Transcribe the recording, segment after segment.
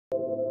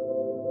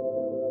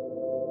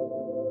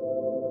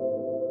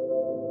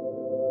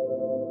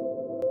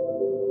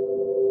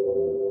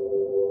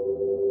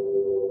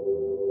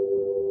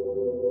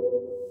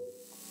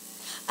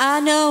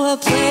know a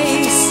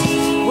place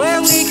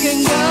where we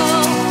can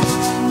go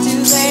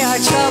to lay our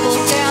troubles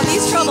down.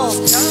 These troubles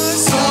are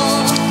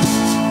full.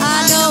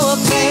 I know a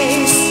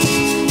place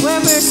where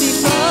mercy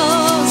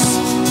flows,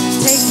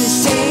 takes the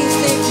shame,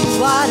 makes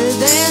water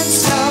than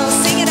snow.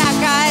 Sing it out,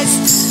 guys.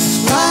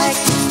 Like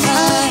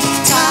a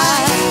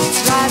tide,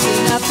 it's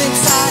rising up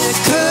inside a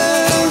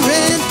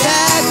current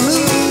that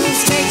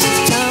moves, makes us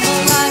come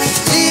alive.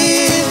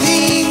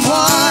 Living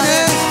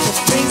water that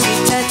brings me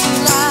dead to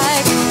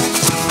life.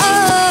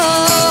 Oh,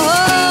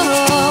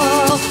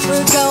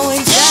 we're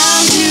going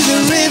down to the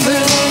river,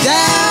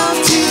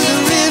 down to the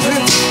river,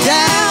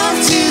 down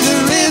to the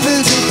river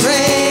to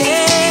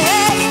pray.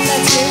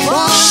 Let's get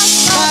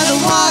washed by the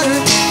water,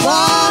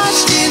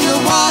 washed in the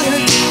water,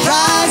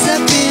 rise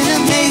up in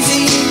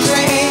amazing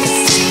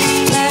grace.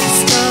 Let's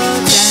go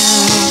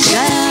down,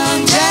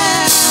 down,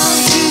 down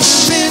to the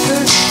river.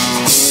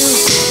 You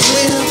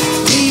will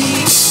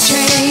be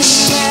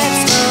changed.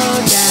 Let's go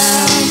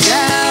down,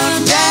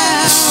 down,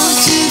 down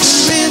to the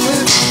river.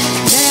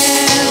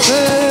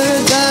 Never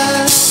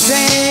the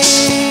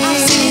same.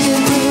 I've seen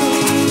it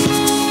move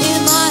in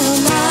my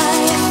own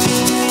life.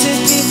 Took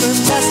me from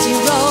dusty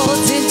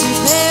roads into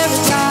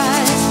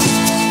paradise.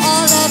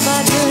 All of my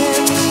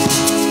dirt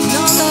and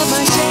all of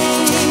my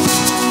shame,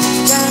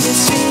 down the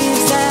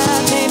streams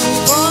that made me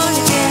born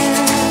again.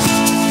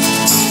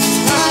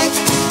 Like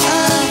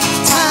a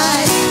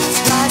tide, it's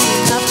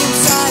rising up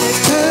inside a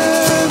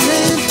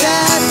current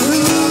that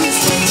moves,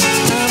 makes you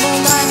come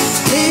alive.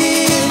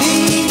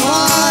 Living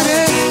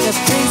water that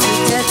brings me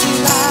dead to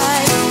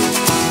life.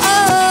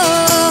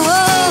 Oh,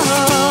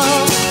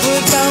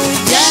 we're going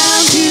down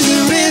to the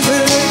river,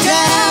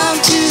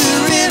 down to the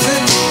river,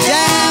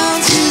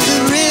 down to the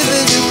river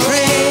to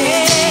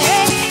pray.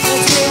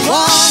 Let's get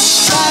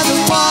washed by the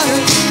water,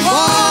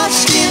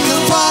 washed in the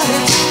water,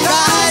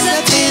 rise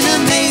up in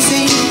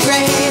amazing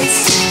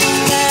grace.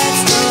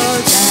 Let's go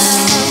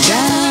down,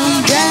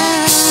 down,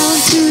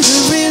 down to the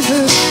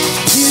river.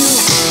 You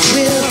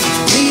will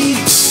be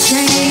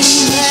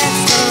changed.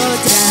 Let's go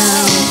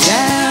down,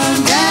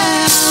 down,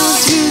 down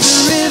to the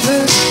river.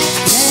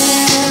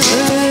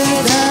 Never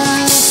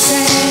the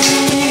same.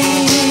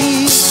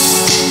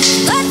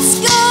 Let's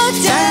go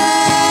down.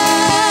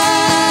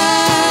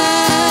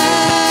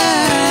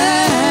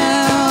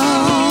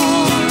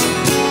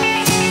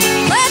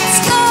 Let's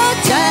go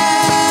down.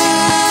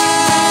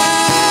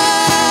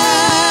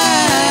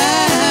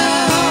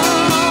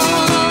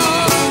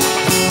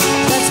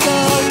 Let's go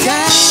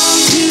down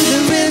to the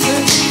river,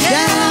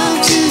 down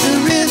to the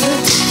river,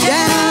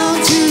 down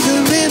to the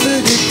river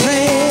to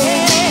pray.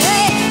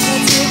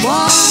 Let's get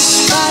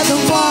washed by the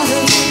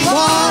water,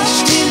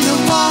 washed in the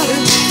water,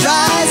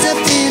 rise up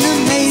in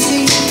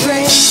amazing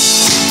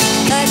grace.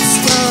 Let's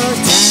go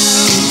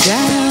down,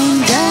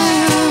 down,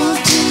 down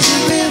to the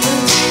river.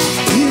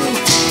 You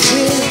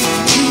will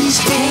be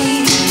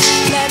changed.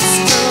 Let's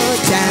go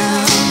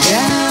down,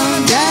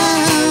 down,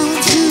 down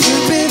to the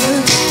river.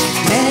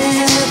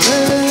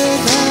 Never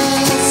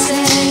the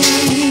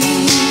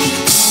same.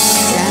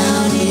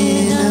 Down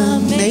in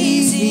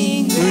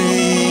amazing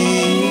grace.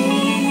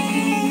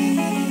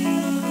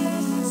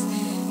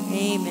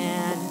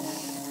 Amen.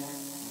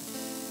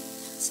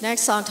 This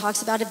next song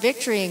talks about a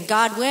victory and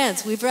God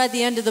wins. We've read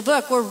the end of the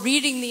book. We're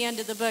reading the end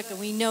of the book and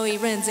we know He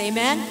wins.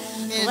 Amen?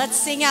 Let's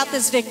sing out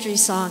this victory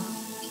song.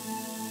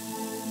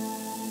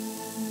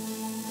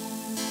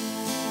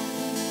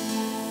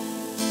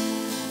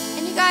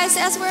 And you guys,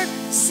 as we're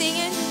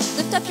singing,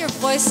 lift up your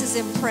voices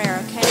in prayer,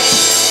 okay?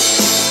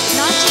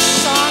 Not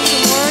just songs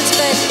and words,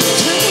 but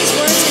turn these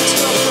words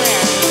into a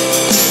prayer.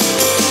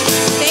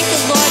 Thank the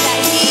Lord that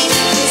He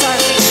is our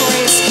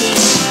victorious King.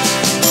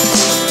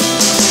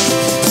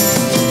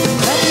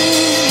 Weapon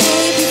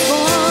may be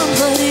formed,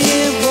 but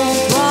it won't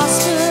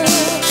prosper.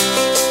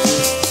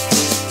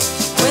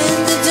 When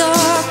the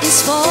darkness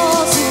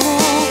falls, it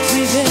won't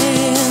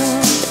prevail.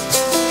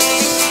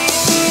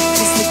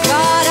 'Cause the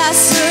God I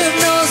serve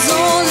knows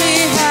only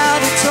how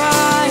to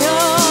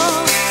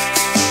triumph.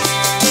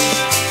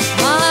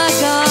 My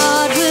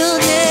God will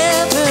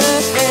never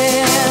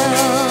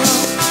fail.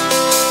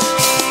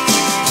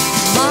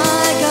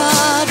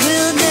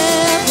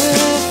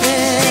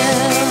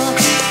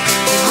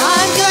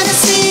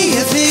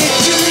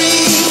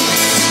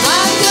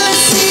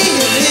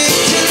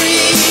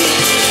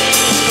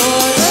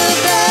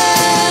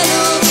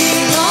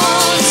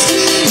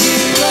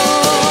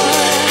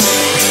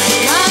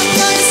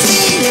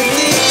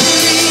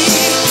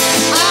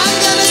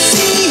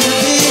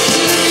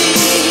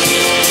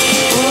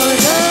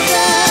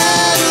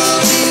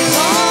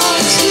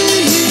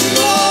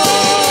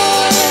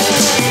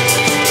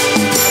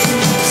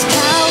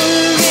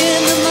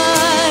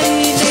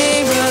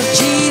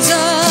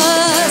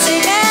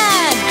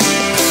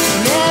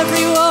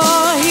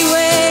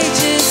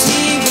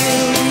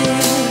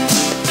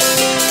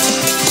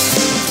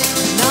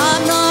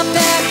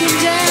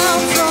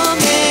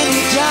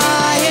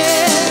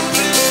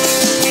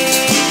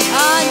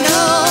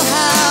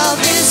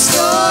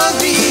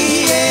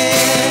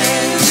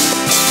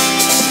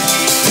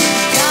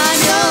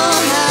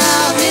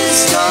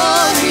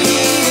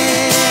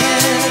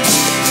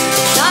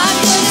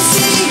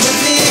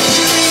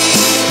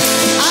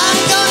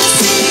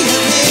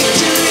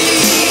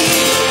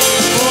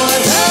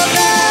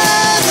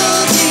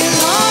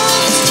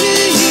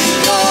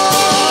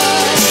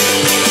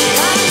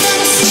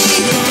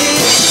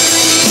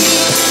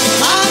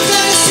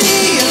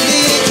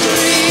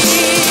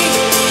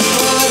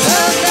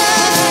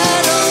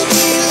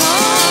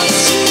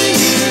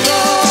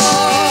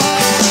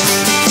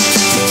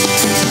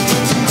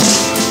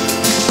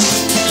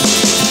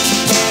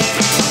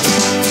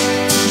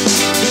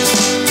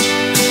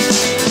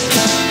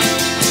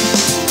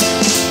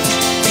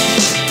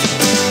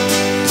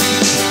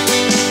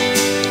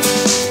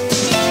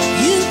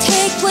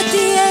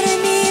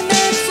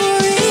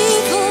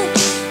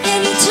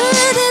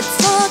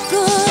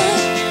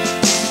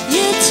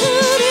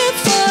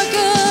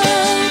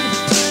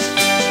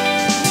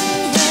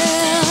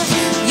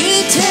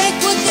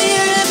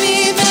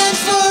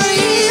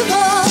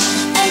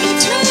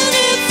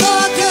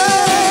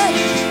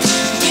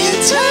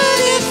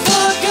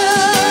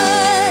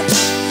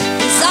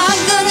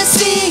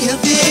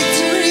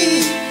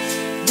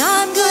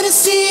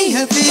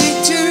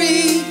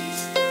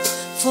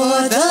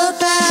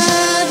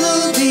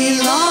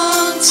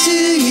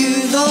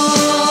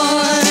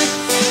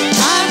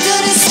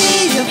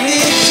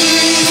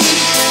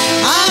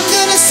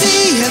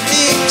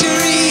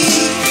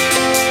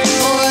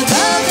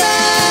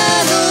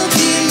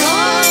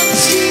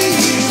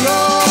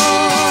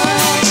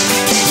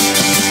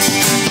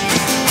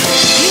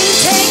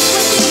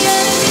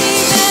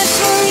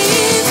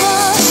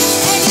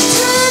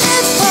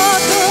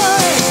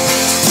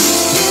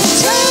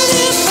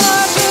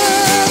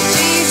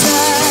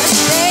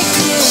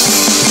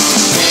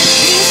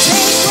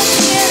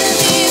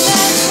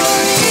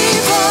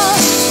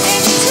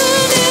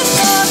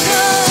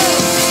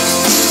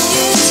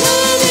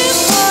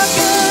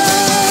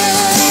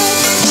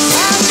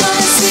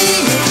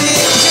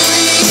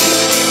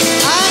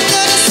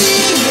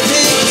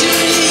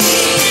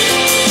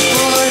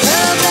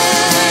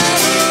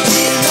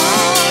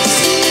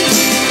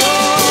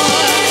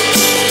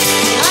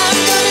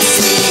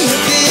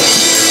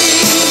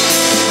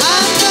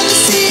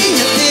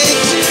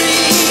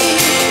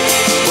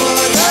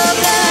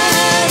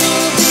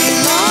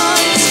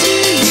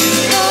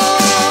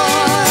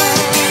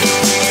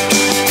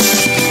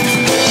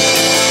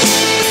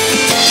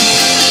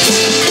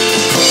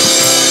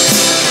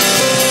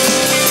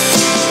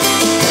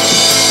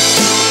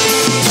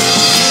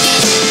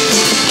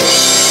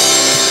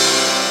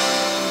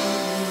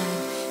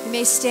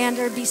 stand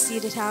or be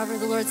seated, however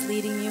the Lord's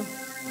leading you.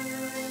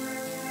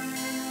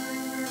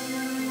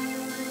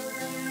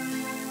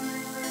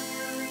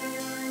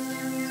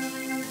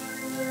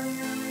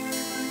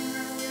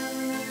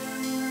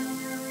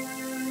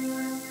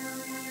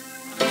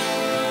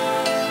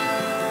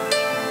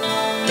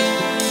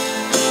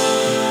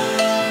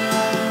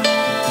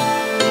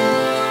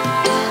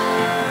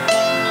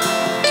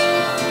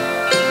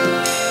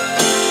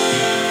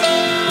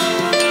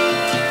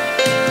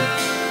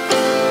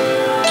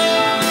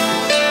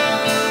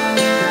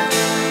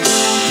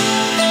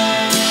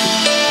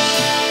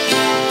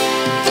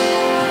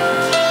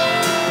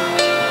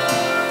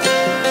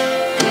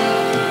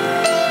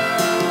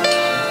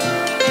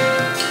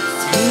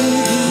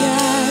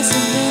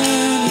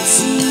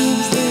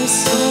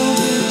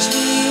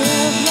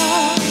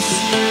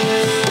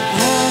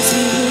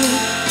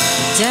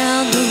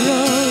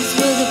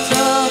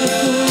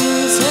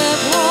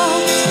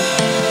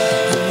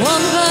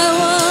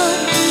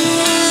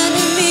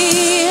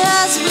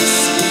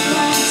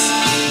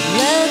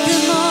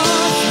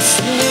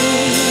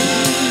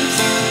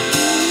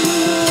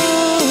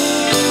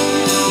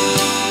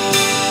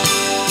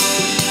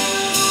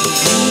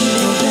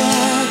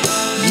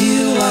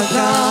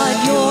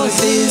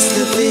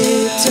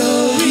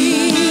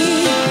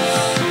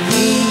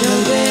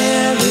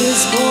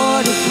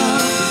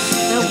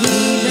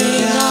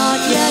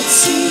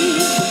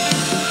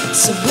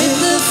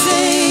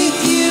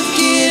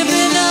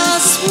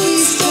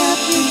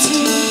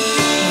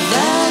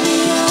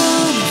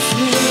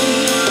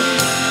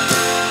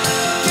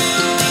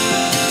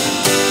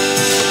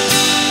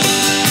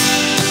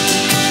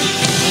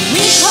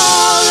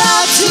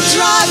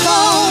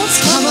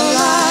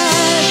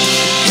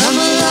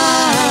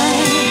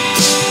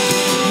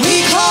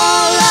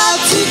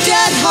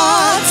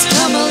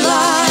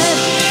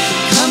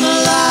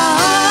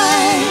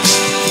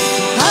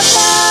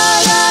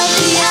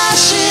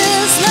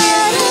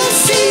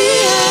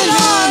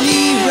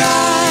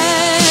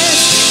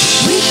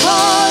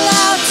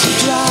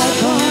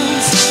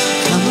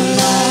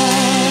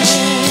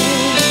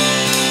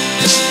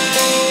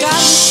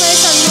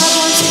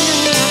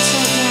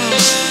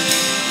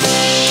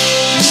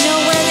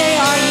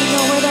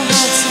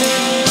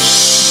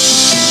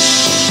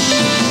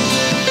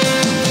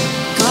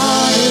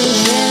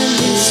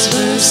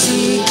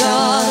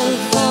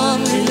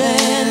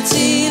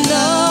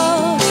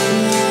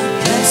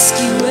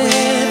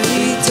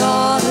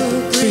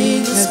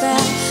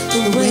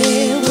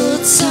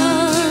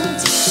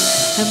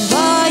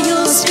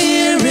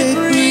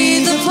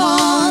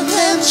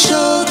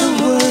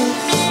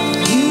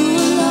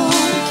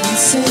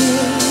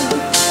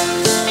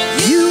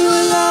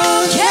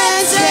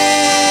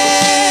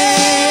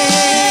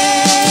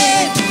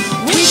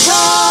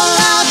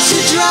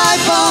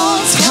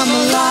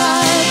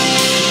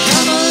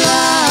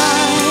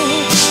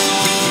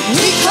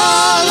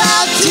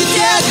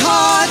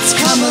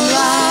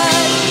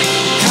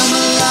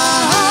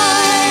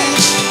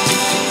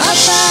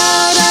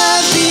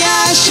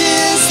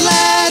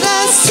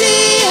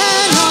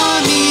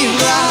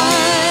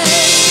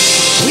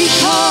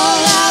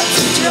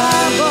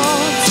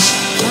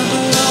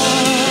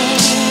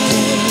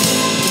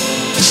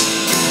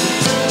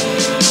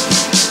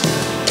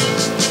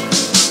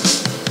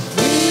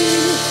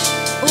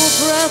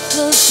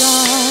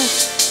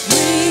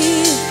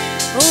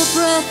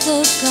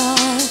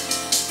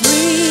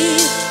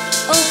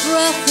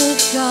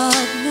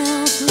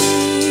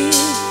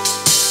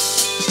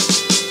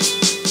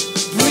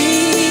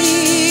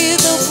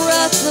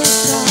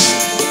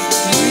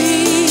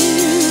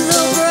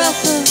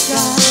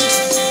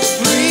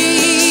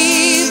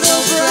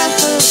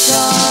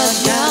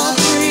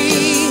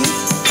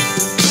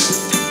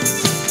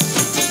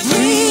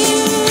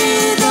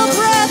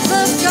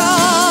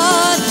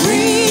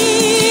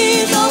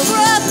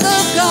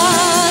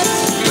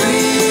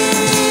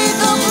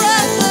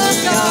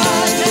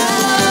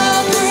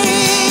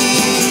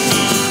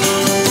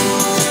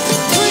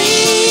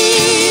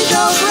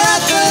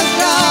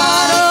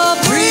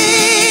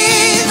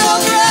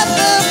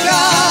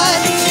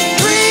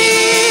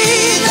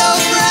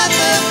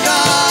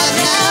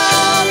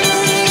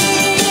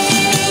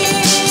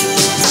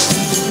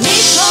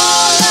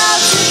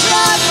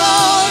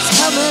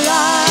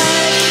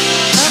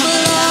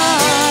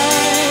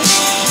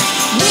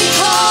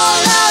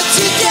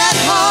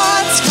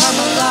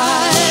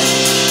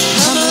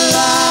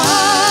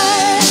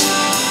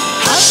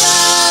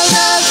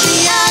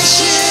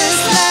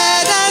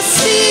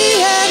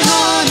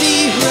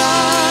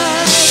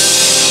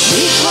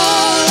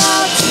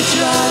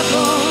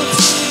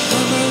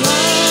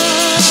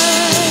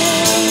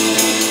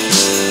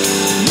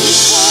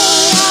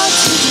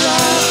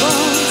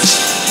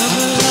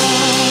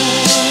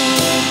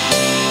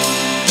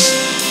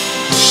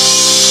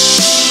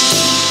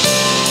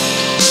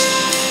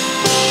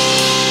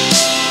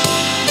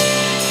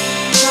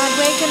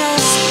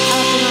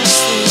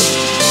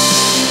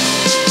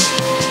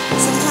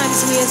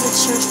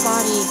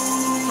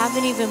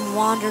 Haven't even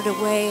wandered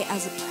away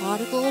as a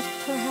prodigal,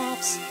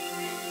 perhaps.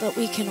 but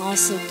we can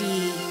also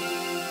be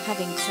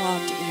having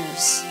clogged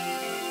ears.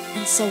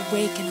 And so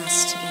waken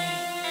us today.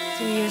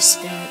 Through your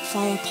Spirit,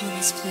 fall upon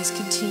this place.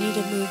 Continue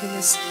to move in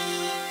this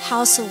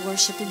house of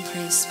worship and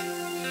praise.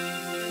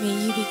 May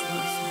you be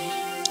glorified.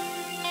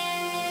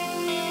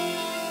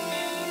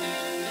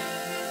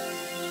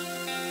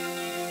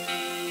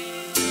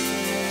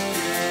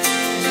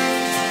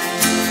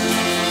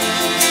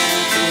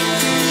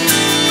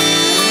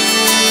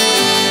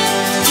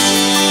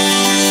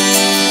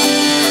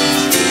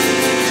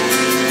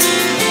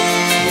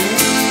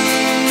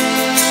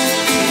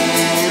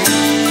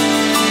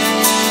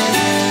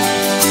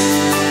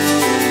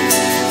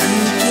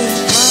 You give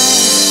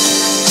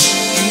life,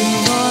 you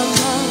are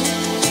love,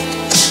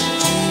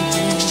 you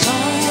bring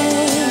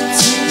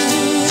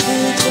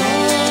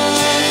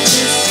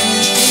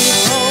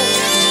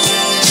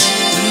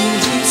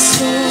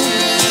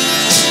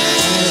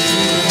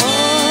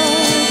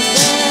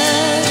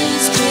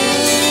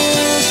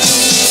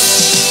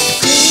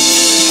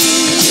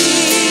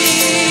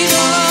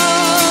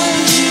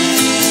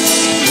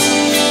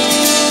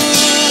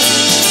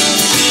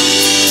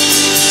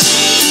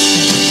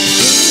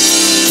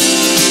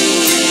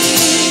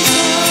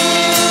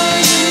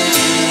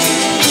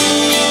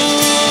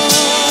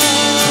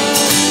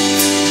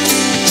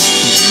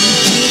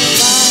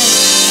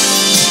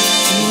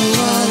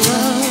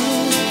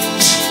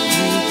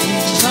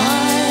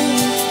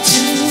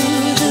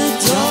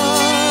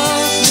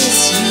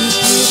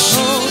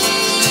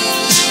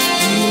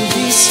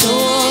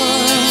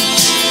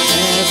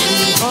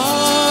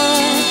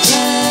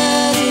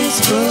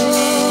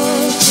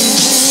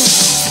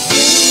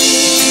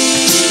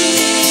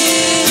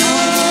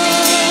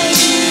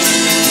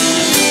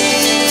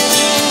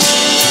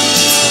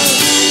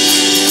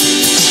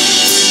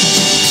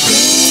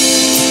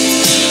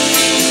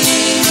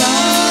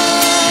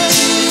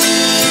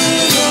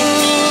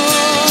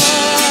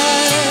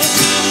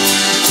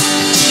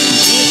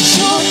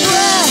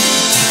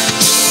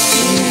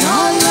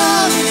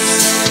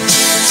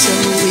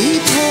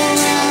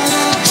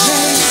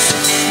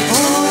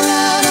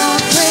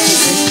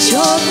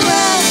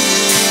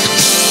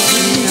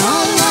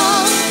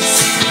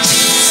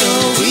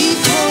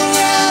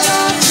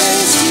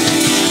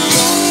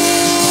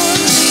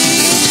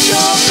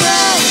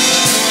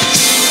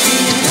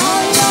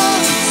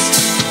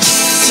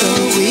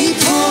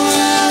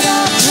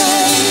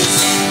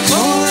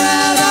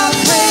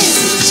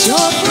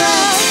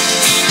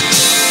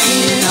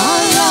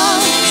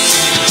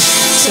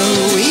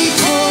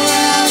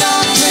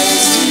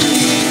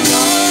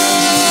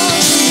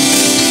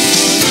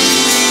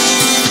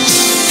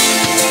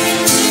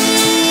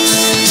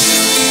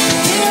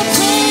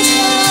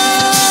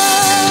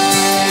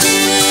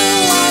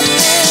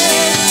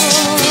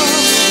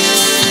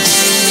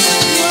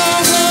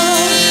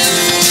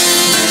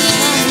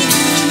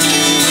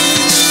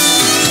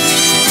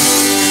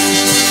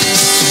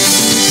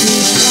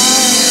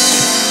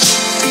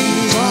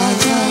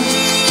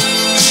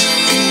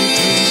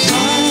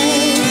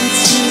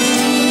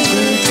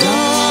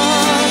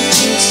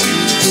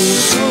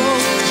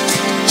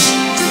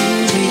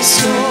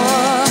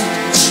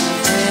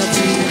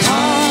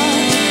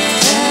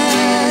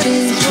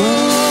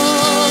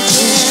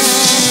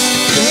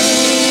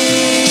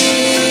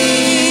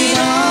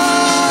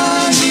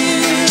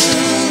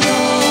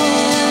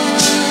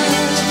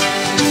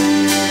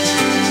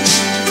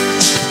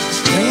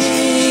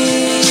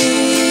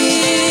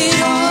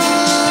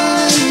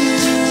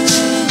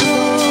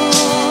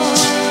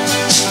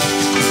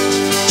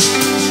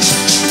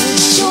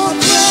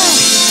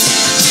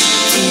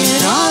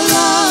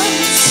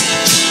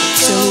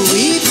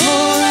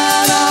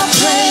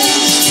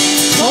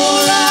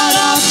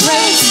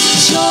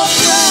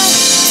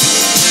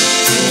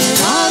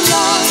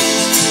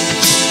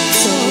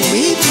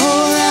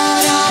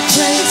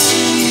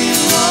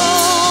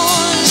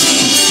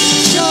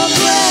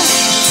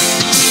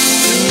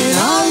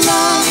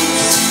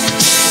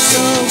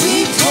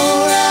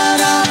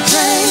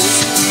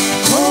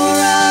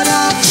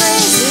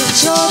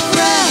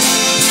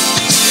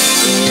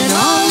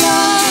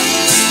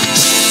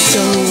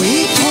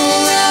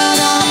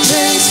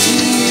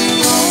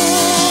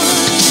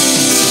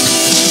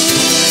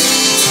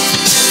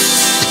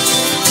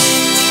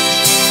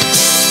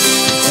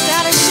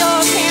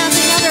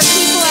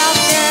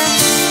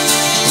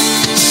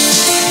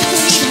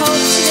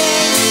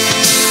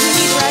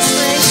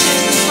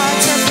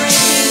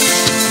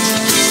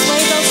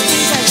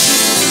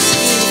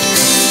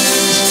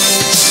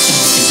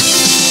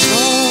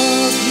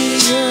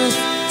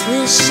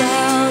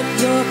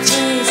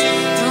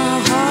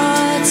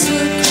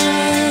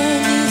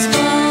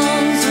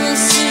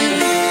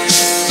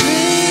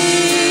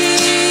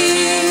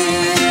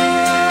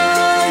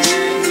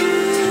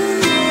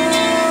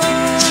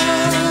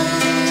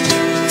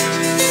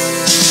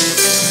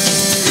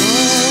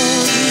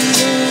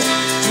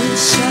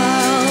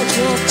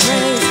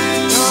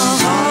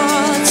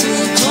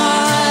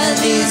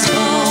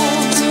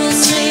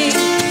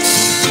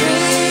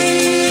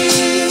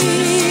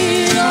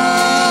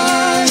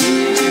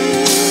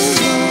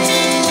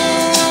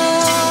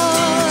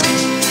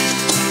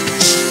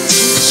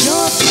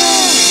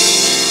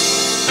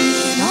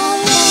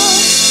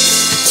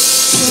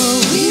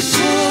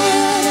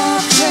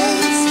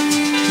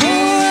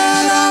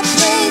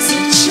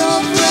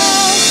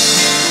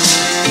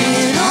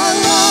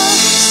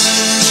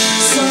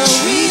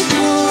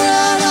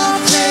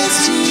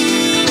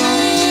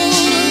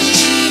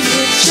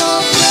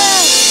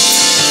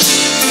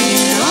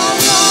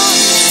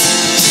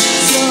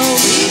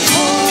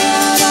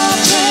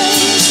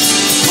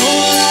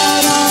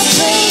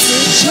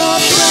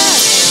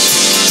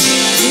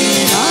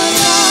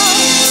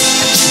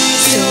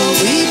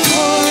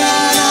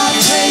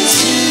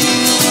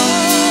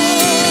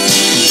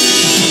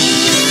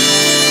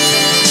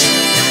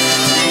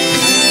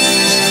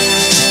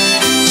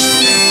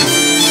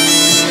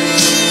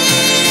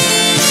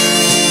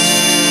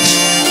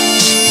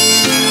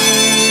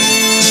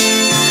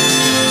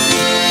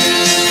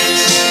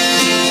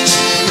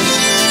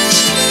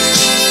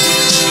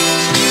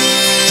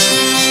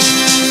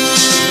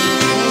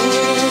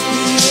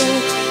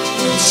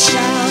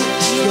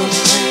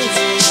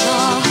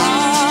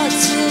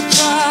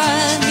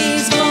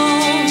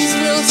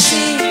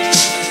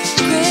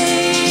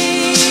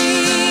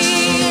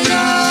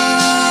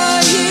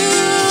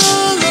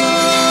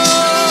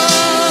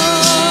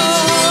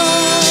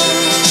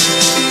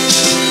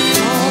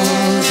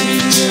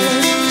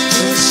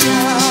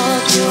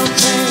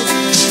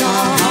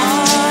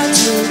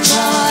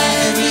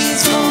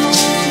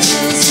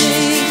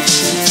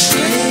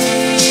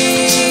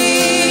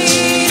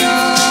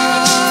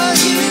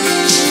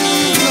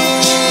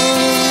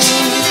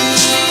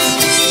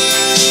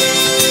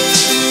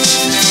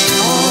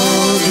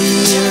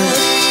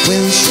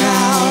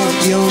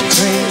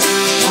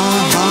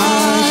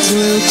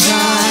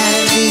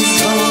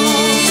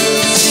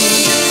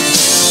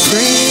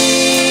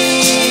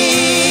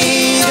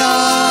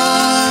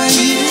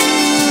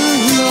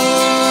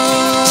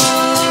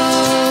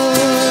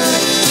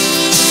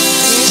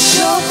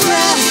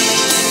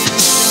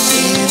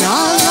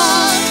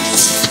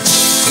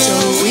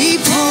So we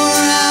pour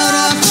out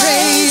our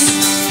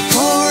praise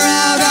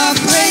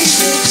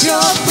with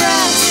your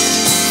breath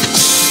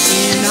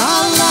in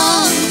our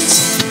lungs.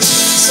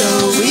 So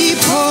we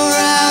pour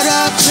out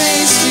our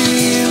praise to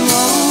you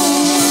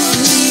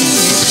only.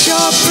 It's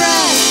your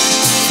breath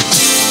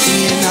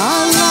in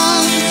our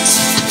lungs.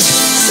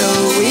 So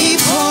we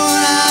pour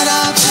out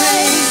our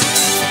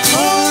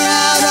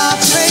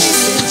praise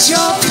with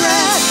your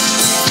breath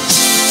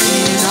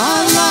in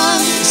our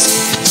lungs.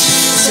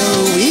 So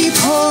we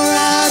pour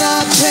out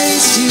our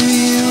praise to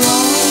you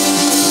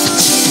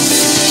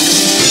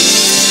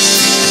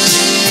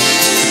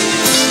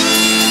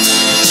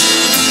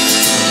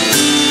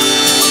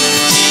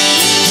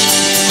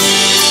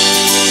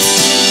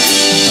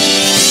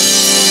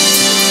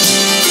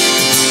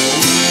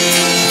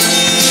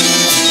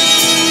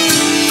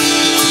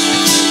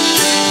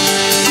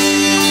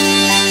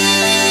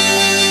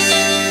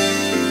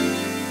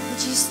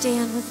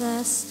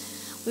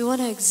We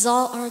want to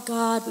exalt our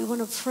God. We want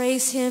to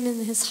praise him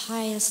in his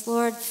highest.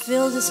 Lord,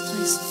 fill this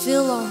place.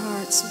 Fill our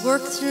hearts.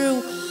 Work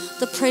through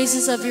the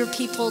praises of your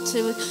people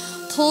to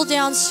pull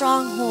down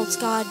strongholds,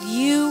 God.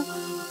 You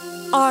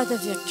are the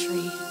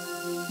victory.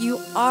 You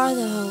are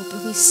the hope.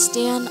 And we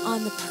stand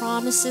on the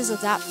promises of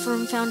that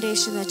firm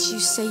foundation that you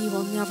say you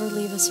will never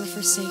leave us or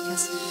forsake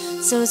us.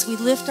 So as we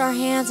lift our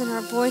hands and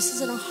our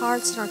voices and our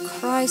hearts and our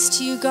cries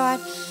to you, God,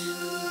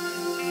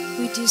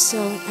 we do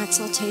so in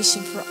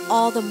exaltation for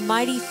all the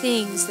mighty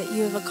things that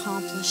you have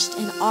accomplished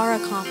and are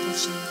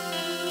accomplishing.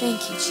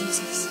 Thank you,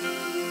 Jesus.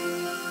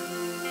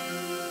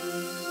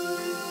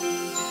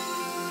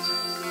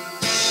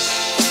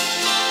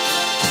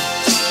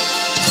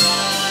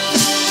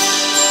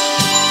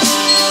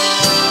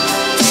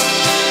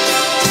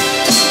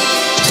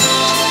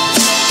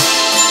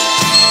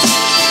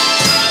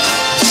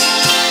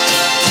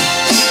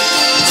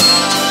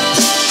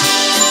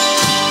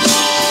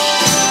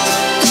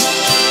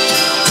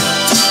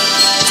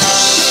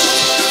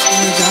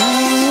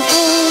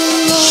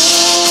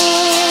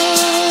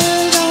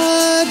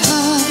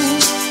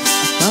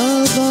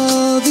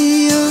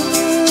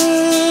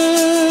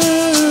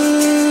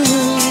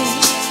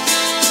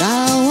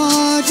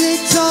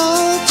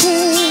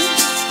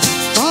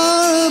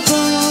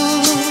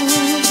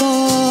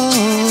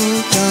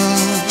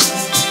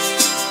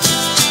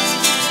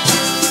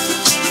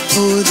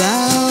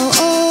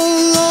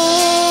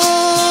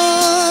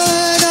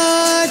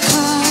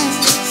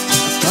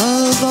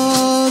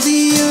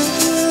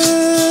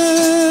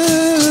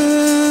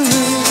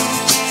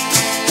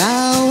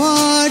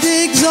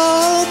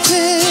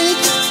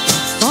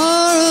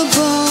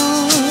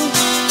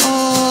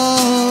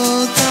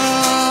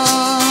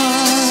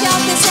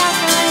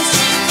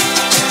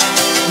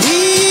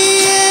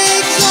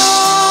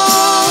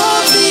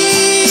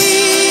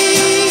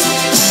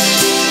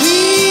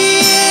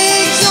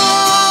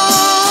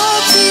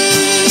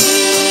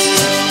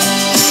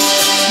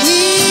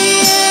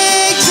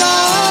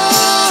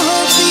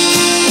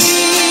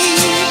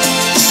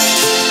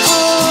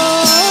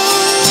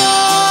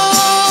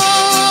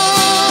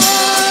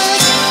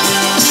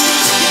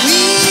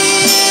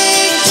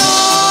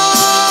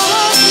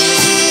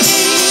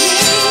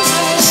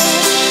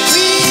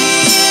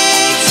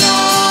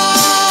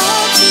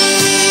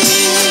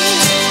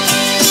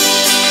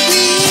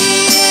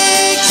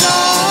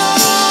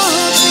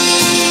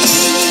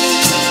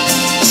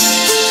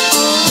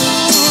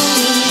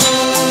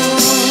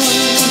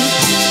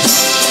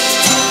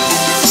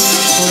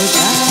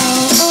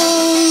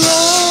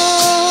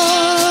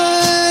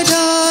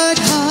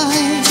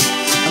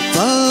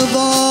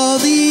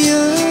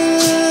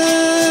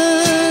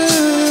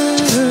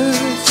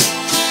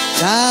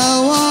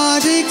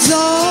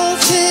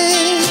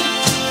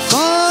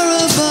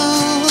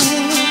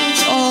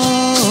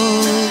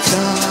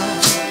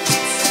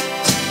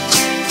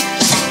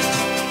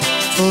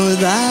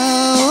 all.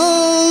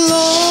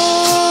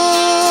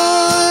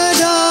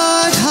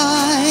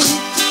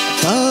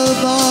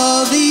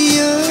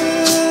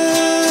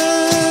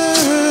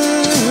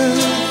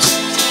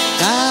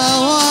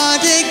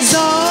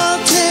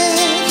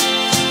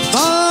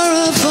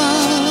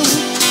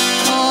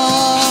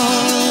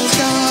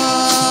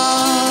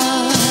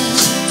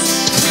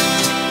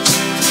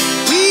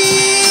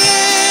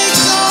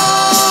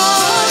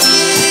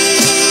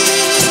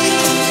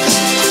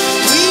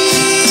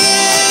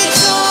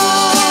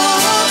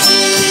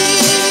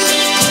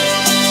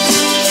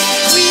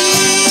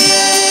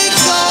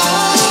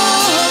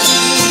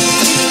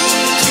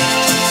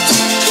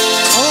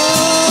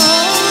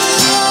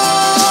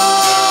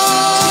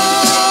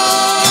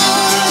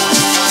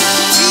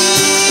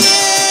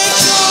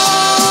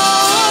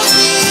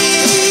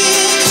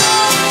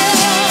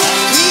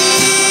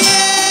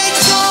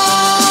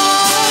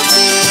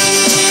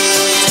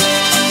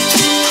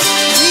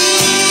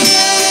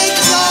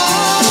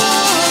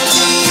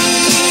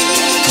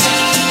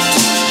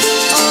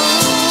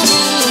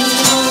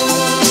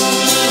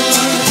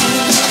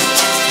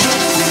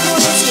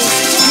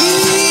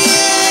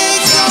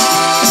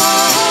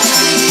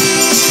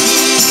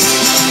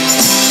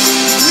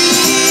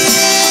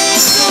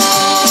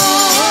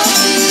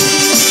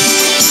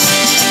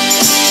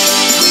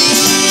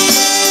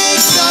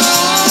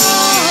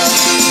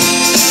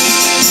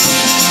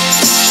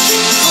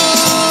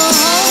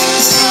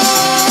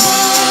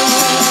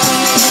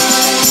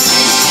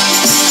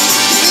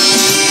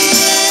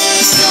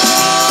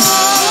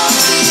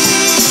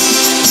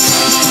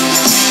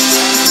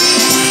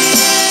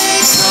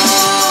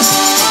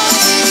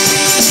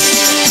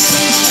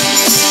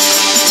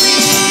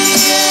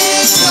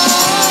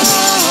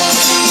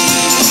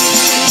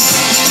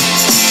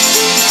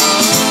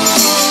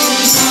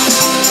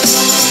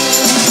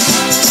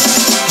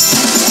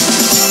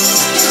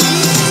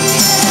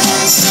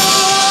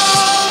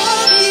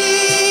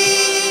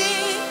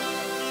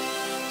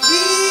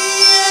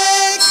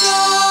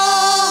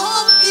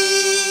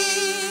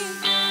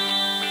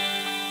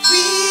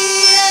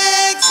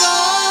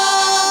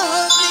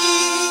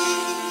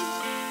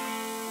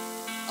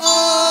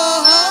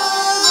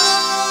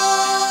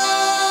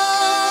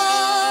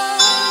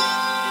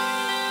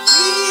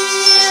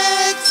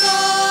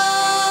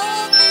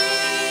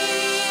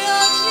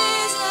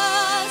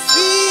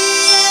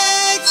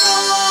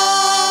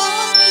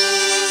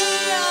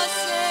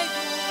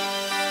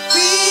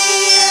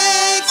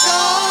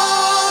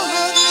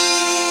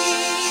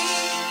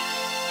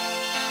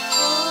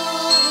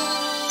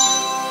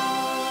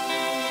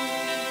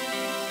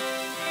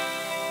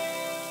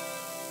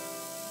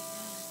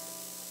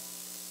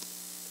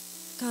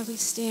 God, we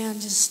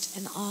stand just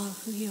in awe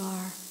of who you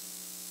are.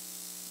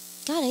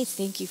 God, I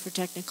thank you for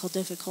technical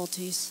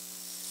difficulties.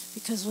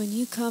 Because when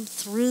you come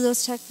through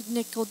those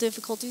technical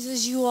difficulties,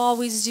 as you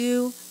always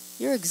do,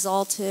 you're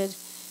exalted.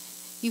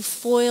 You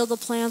foil the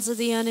plans of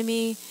the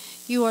enemy.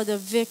 You are the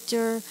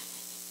victor.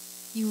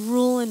 You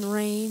rule and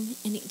reign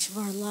in each of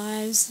our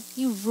lives.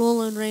 You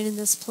rule and reign in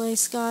this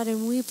place, God,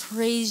 and we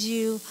praise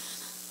you.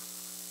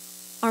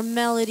 Our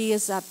melody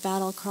is that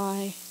battle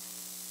cry.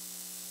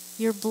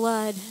 Your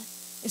blood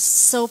is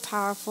so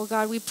powerful,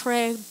 God. We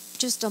pray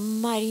just a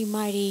mighty,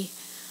 mighty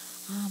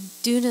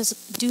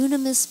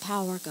dunamis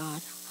power,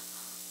 God,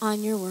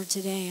 on your word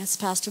today as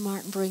Pastor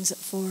Martin brings it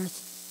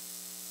forth.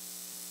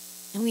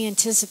 And we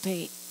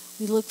anticipate,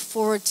 we look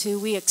forward to,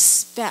 we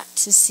expect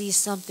to see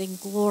something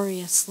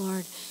glorious,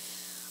 Lord,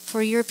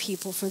 for your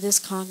people, for this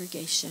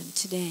congregation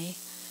today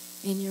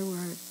in your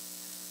word.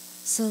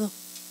 So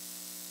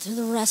through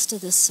the rest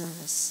of this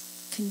service,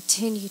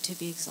 continue to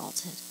be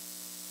exalted.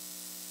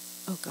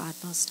 Oh God,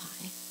 Most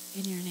High,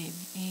 in your name,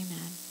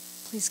 amen.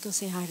 Please go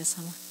say hi to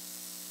someone.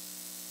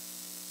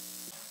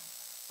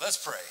 Let's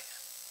pray.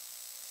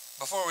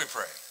 Before we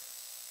pray,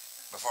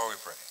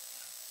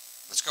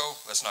 let's go,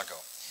 let's not go.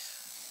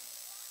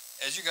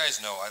 As you guys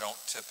know, I don't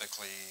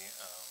typically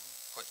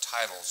put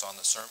titles on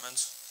the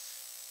sermons.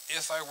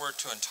 If I were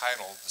to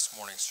entitle this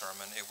morning's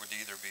sermon, it would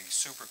either be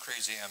super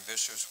crazy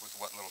ambitious with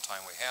what little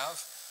time we have,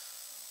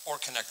 or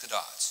connect the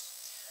dots.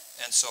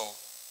 And so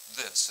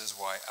this is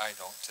why I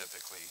don't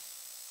typically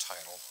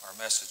title our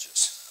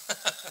messages.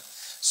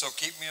 So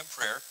keep me in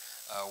prayer.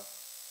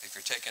 If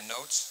you're taking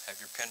notes, have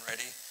your pen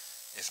ready.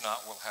 If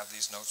not, we'll have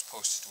these notes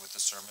posted with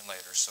the sermon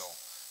later. So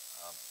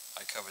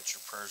I covet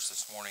your prayers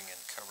this morning in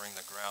covering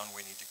the ground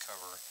we need to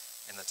cover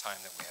in the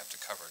time that we have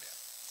to cover it in.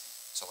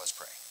 So let's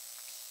pray.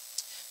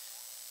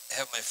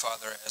 Heavenly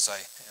Father, as I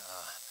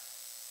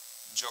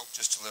joke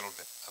just a little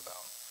bit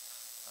about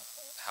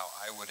how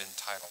I would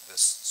entitle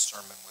this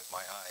sermon with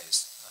my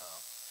eyes,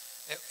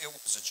 it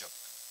was a joke.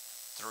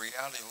 The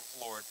reality,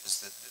 Lord, is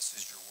that this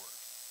is your word,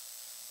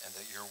 and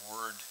that your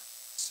word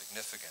is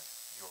significant.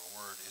 Your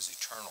word is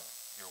eternal.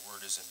 Your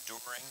word is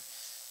enduring,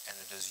 and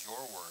it is your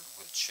word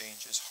which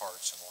changes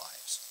hearts and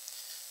lives.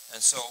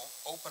 And so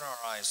open our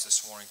eyes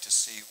this morning to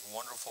see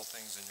wonderful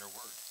things in your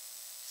word.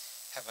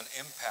 Have an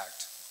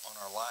impact on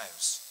our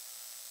lives,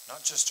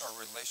 not just our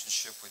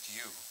relationship with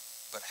you,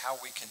 but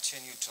how we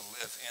continue to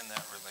live in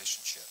that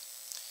relationship.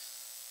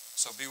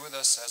 So be with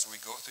us as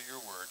we go through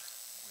your word.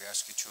 We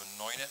ask you to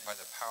anoint it by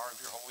the power of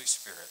your Holy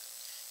Spirit.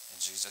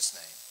 In Jesus'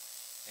 name,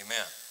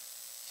 amen.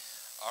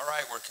 All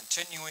right, we're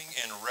continuing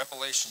in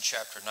Revelation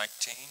chapter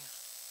 19,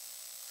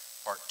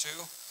 part 2.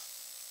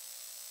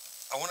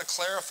 I want to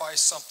clarify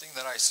something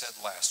that I said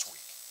last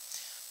week.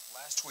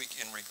 Last week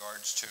in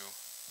regards to,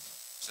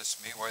 is this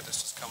me, why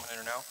this is coming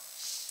in and out?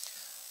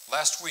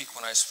 Last week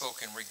when I spoke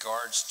in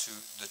regards to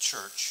the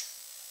church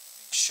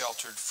being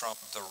sheltered from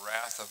the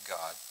wrath of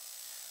God,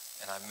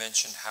 and I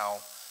mentioned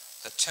how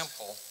the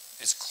temple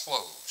is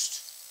closed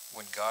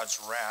when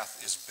God's wrath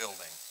is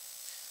building,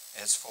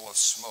 and it's full of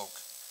smoke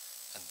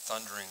and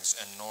thunderings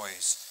and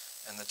noise,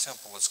 and the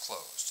temple is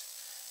closed.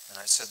 And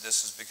I said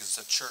this is because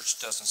the church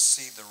doesn't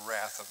see the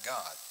wrath of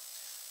God,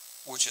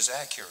 which is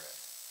accurate.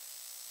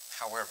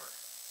 However,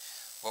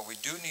 what we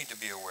do need to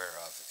be aware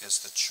of is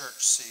the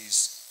church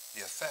sees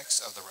the effects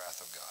of the wrath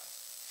of God.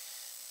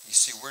 You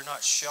see, we're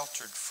not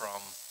sheltered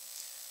from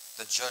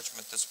the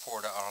judgment that's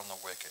poured out on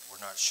the wicked.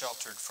 We're not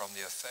sheltered from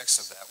the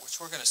effects of that, which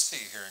we're going to see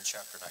here in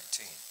chapter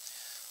 19.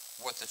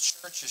 What the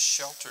church is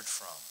sheltered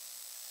from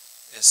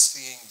is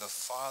seeing the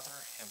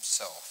Father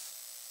himself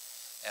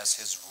as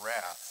his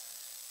wrath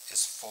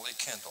is fully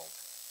kindled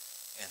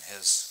in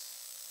his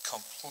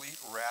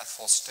complete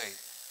wrathful state.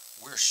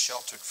 We're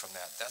sheltered from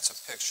that. That's a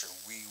picture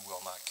we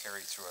will not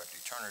carry throughout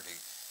eternity,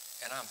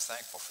 and I'm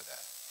thankful for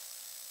that.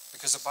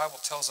 Because the Bible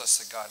tells us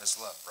that God is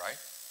love,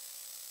 right?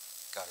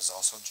 God is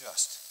also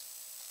just.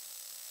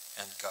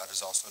 And God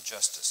is also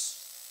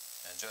justice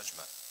and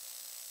judgment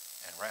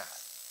and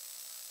wrath.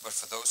 But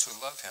for those who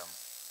love him,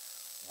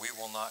 we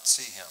will not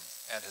see him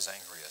at his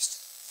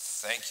angriest.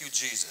 Thank you,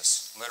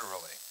 Jesus,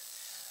 literally.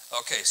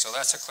 Okay, so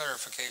that's a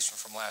clarification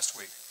from last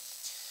week.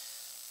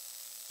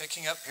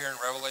 Picking up here in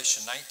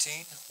Revelation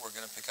 19, we're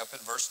going to pick up in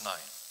verse 9.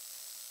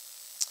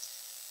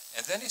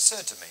 And then he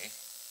said to me,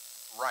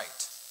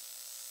 write,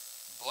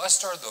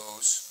 blessed are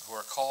those who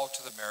are called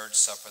to the marriage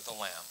supper of the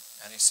Lamb.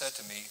 And he said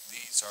to me,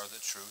 these are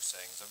the true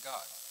sayings of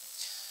God.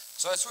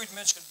 So as we'd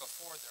mentioned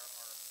before, there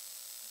are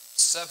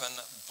 7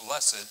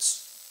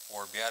 blesseds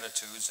or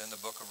beatitudes in the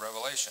book of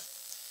Revelation.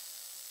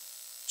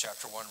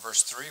 Chapter 1,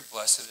 verse 3,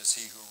 blessed is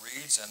he who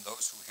reads and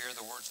those who hear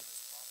the words of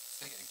this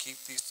prophecy and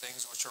keep these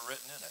things which are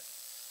written in it,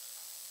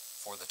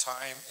 for the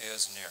time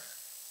is near.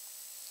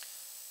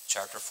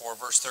 Chapter 4,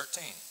 verse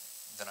 13,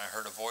 then I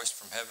heard a voice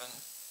from heaven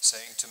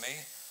saying to me,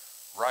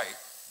 write,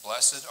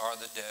 blessed are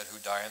the dead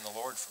who die in the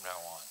Lord from now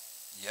on.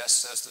 Yes,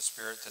 says the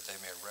Spirit, that they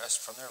may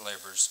rest from their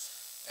labors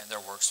and their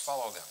works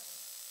follow them.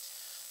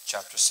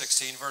 Chapter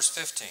 16, verse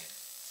 15,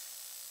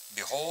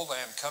 behold,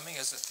 I am coming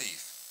as a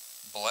thief.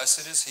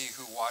 Blessed is he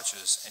who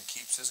watches and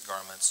keeps his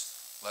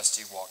garments, lest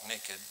he walk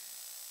naked,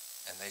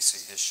 and they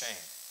see his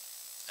shame.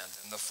 And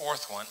then the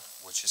fourth one,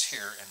 which is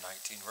here in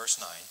 19 verse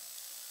 9,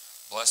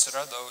 blessed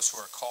are those who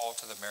are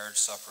called to the marriage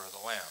supper of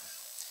the Lamb.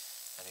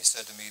 And he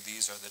said to me,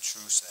 these are the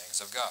true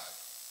sayings of God.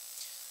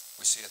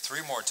 We see it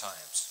 3 more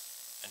times.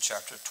 In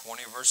chapter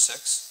 20 verse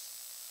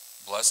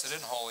 6, blessed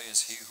and holy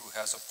is he who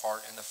has a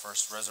part in the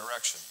first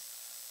resurrection.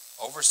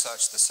 Over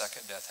such the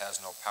second death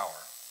has no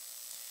power.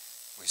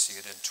 We see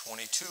it in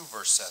 22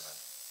 verse 7.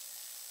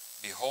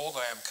 Behold,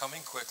 I am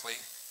coming quickly.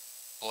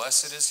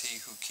 Blessed is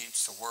he who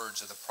keeps the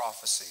words of the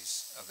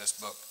prophecies of this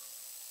book.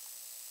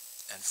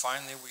 And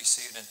finally, we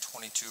see it in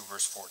 22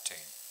 verse 14.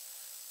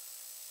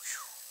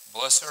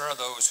 Blessed are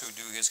those who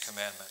do his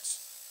commandments,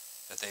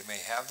 that they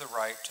may have the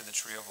right to the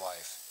tree of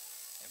life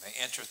and may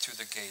enter through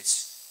the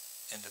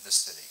gates into the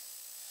city.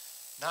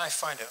 Now I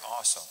find it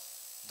awesome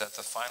that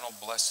the final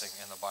blessing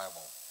in the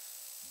Bible,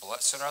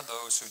 blessed are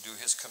those who do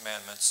his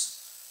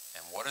commandments.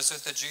 And what is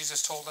it that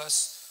Jesus told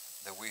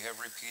us that we have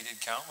repeated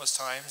countless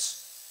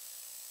times?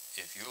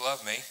 If you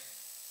love me,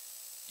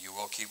 you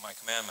will keep my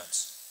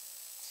commandments.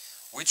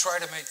 We try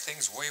to make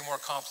things way more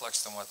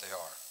complex than what they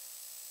are.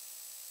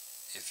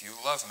 If you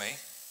love me,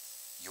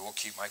 you will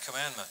keep my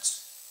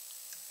commandments.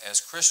 As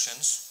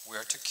Christians, we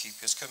are to keep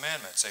his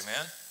commandments.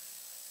 Amen?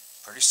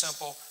 Pretty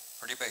simple,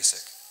 pretty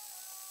basic.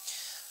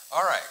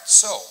 All right,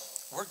 so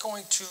we're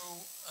going to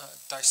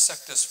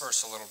dissect this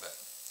verse a little bit.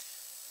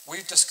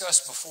 We've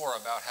discussed before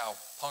about how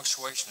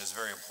punctuation is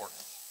very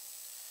important.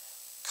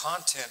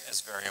 Content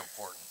is very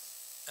important.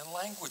 And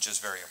language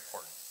is very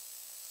important.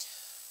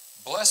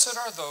 Blessed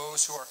are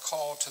those who are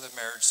called to the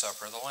marriage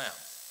supper of the Lamb.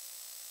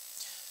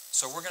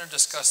 So we're going to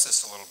discuss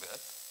this a little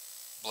bit.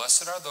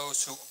 Blessed are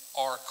those who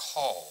are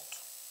called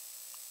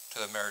to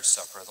the marriage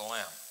supper of the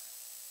Lamb.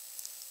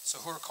 So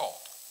who are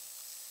called?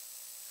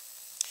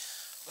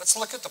 Let's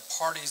look at the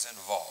parties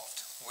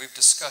involved. We've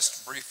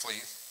discussed briefly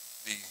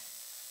the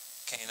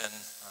Canaan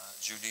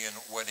Judean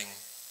wedding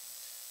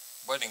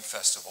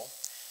festival.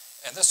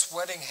 And this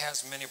wedding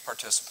has many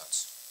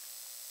participants.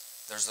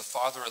 There's the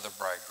father of the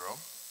bridegroom.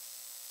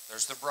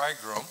 There's the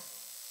bridegroom.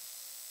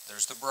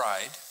 There's the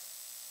bride.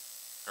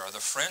 There are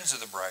the friends of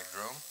the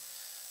bridegroom.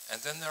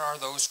 And then there are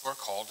those who are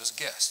called as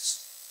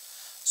guests.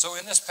 So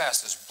in this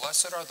passage,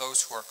 blessed are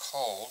those who are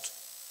called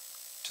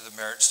to the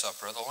marriage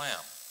supper of the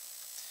Lamb.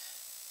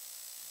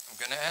 I'm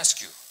going to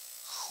ask you,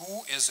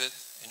 who is it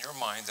in your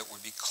mind that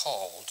would be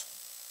called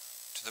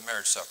to the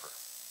marriage supper?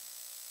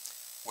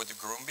 Would the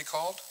groom be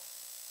called?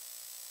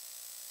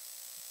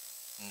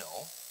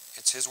 No,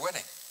 it's his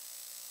wedding.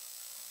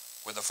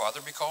 Would the father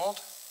be called?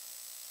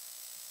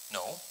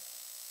 No,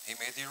 he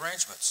made the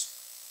arrangements.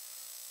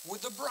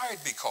 Would the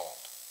bride be called?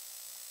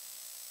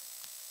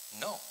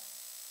 No,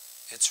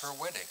 it's her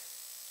wedding.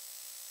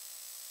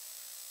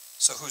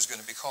 So who's going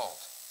to be called?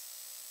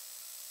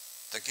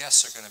 The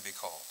guests are going to be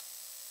called.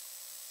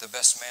 The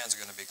best man's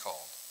going to be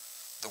called.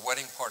 The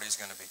wedding party is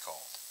going to be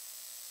called.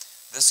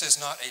 This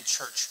is not a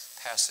church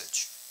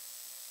passage.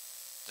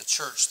 The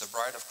church, the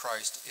bride of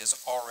Christ, is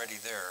already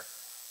there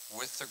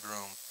with the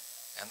groom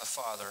and the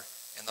father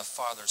in the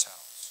Father's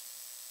house.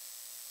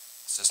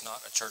 This is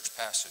not a church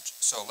passage.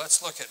 So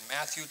let's look at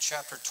Matthew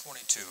chapter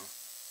 22.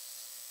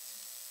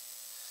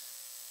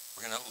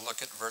 We're going to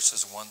look at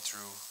verses 1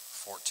 through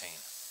 14.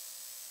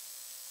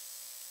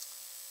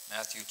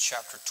 Matthew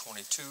chapter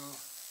 22,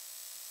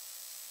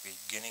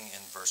 beginning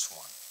in verse 1.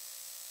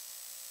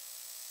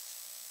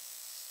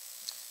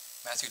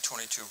 Matthew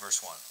 22,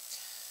 verse 1.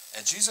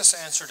 And Jesus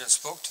answered and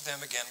spoke to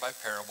them again by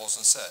parables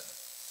and said,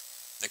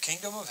 the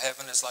kingdom of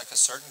heaven is like a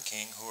certain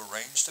king who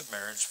arranged a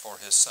marriage for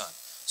his son.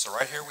 So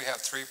right here we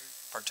have 3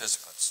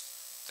 participants.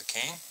 The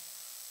king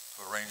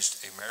who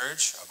arranged a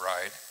marriage, a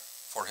bride,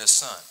 for his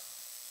son.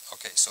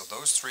 Okay, so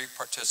those 3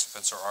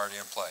 participants are already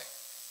in play.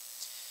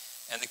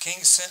 And the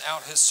king sent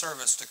out his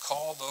servants to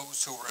call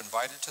those who were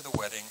invited to the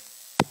wedding,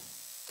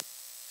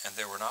 and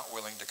they were not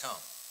willing to come.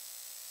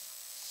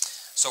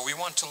 So we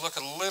want to look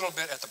a little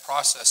bit at the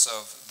process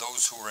of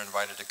those who were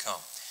invited to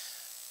come.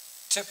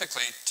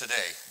 Typically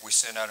today, we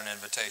send out an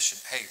invitation.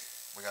 Hey,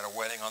 we got a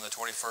wedding on the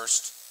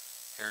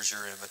 21st. Here's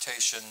your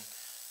invitation.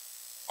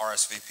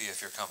 RSVP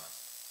if you're coming.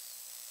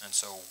 And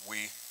so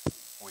we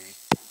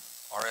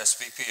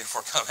RSVP if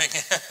we're coming.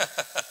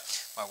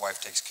 My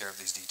wife takes care of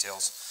these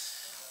details.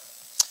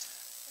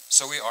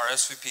 So we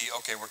RSVP,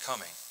 okay, we're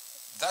coming.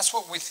 That's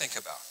what we think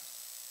about.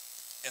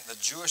 In the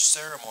Jewish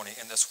ceremony,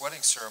 in this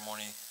wedding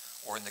ceremony,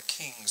 or in the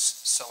king's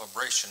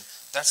celebration,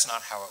 that's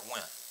not how it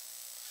went.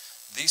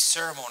 These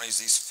ceremonies,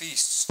 these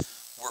feasts,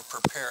 were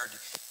prepared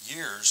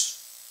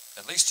years,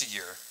 at least a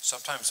year,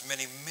 sometimes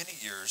many, many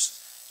years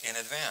in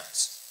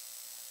advance.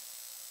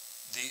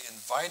 The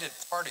invited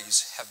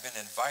parties have been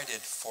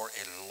invited for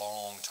a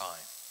long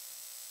time.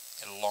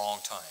 A long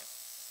time.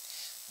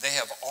 They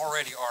have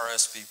already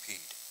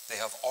RSVP'd. They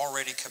have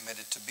already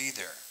committed to be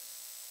there.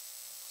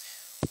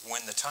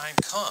 When the time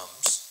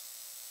comes,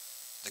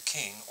 the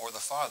king or the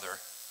father,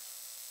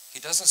 he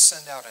doesn't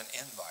send out an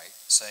invite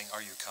saying,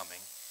 are you coming?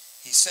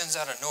 He sends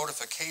out a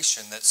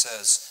notification that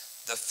says,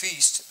 the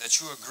feast that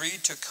you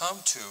agreed to come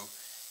to,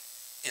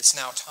 it's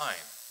now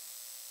time.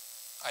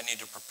 I need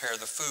to prepare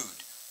the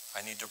food.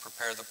 I need to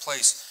prepare the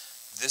place.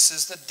 This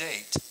is the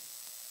date.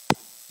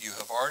 You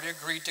have already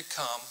agreed to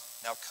come.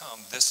 Now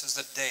come. This is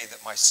the day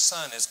that my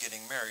son is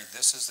getting married.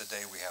 This is the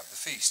day we have the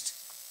feast.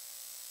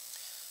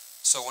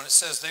 So when it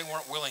says they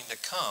weren't willing to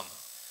come,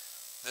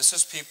 this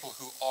is people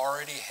who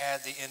already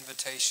had the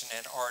invitation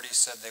and already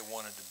said they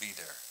wanted to be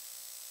there.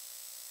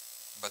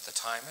 But the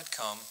time had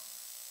come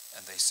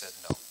and they said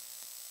no.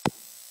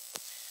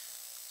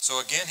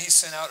 So again he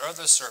sent out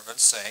other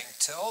servants saying,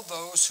 tell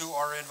those who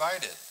are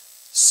invited,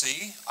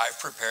 see, I've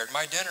prepared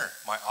my dinner.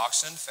 My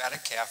oxen,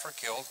 fatted calf are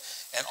killed,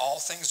 and all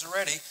things are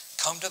ready.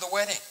 Come to the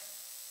wedding.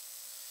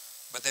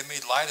 But they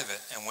made light of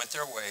it and went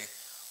their way,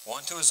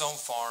 one to his own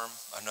farm,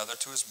 another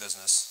to his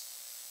business.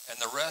 And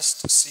the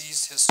rest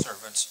seized his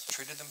servants,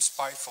 treated them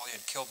spitefully,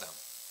 and killed them.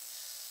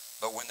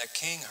 But when the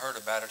king heard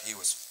about it, he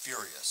was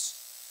furious.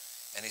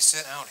 And he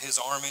sent out his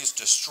armies,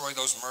 destroyed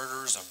those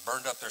murderers, and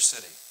burned up their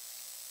city.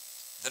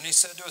 Then he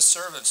said to his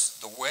servants,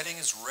 the wedding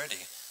is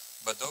ready,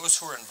 but those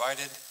who were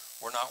invited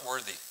were not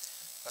worthy.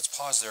 Let's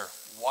pause there.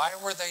 Why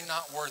were they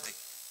not worthy?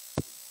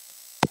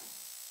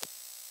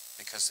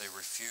 Because they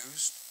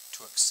refused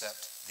to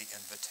accept the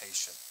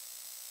invitation.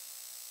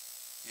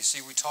 You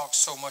see, we talk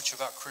so much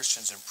about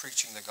Christians and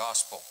preaching the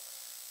gospel.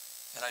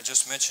 And I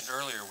just mentioned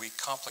earlier, we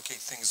complicate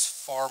things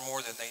far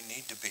more than they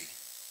need to be.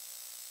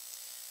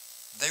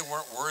 They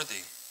weren't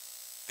worthy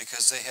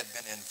because they had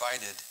been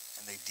invited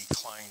and they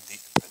declined the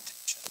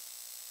invitation.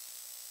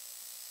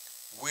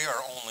 We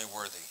are only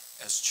worthy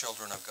as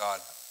children of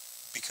God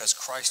because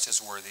Christ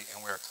is worthy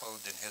and we are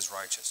clothed in his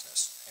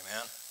righteousness.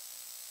 Amen?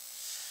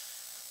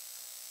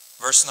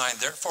 Verse 9,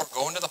 therefore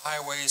go into the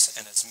highways,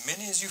 and as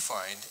many as you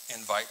find,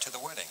 invite to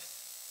the wedding.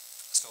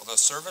 So the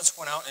servants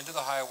went out into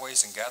the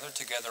highways and gathered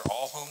together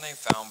all whom they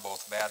found,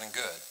 both bad and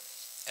good.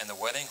 And the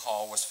wedding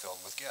hall was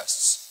filled with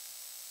guests.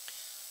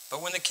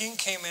 But when the king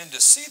came in to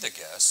see the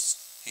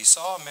guests, he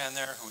saw a man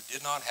there who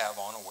did not have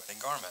on a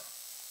wedding garment.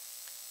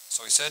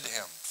 So he said to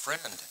him,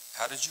 friend,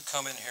 how did you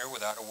come in here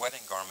without a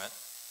wedding garment?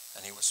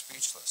 And he was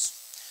speechless.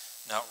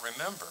 Now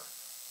remember,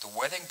 the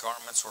wedding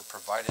garments were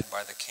provided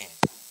by the king,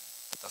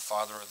 the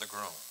father of the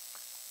groom.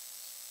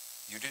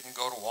 You didn't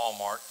go to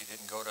Walmart, you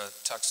didn't go to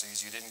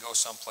Tuxie's, you didn't go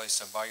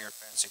someplace and buy your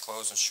fancy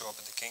clothes and show up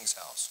at the king's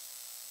house,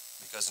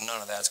 because none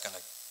of that's going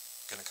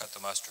to cut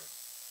the mustard.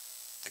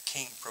 The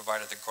king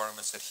provided the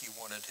garments that he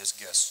wanted his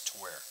guests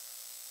to wear.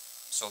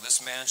 So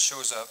this man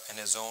shows up in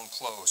his own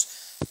clothes.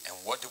 And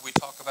what did we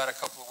talk about a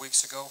couple of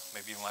weeks ago,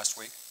 maybe even last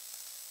week?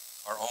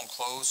 Our own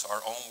clothes, our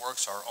own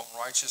works, our own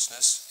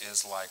righteousness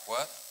is like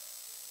what?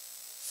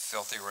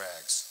 Filthy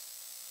rags.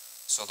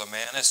 So the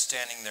man is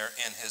standing there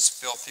in his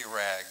filthy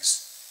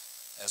rags,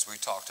 as we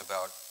talked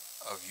about,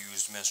 of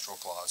used menstrual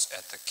cloths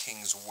at the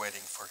king's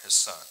wedding for his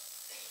son.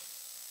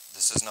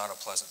 This is not a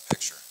pleasant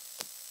picture.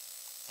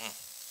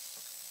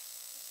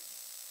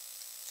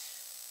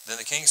 Then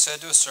the king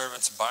said to his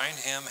servants,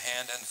 bind him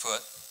hand and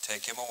foot,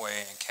 take him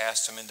away, and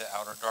cast him into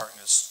outer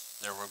darkness.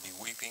 There will be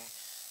weeping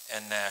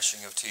and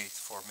gnashing of teeth,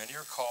 for many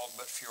are called,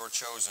 but few are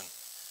chosen.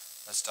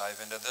 Let's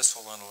dive into this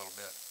one a little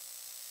bit.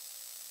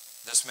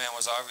 This man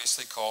was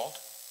obviously called.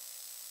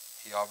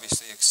 He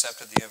obviously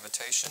accepted the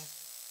invitation.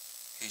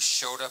 He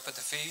showed up at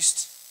the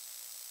feast.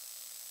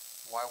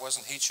 Why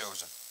wasn't he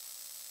chosen?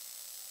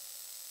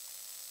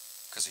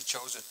 Because he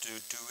chose to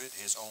do it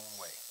his own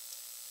way.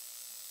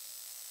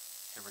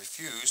 He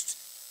refused.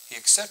 He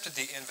accepted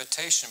the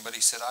invitation, but he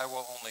said, I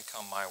will only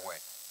come my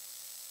way.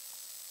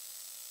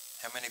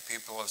 How many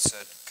people have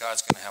said,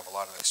 God's going to have a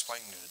lot of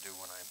explaining to do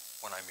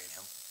when I meet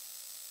him?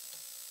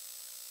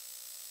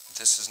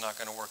 This is not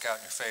going to work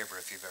out in your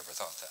favor if you've ever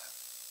thought that.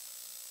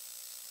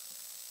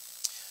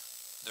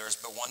 There is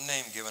but one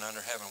name given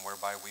under heaven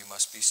whereby we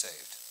must be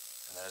saved,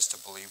 and that is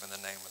to believe in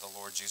the name of the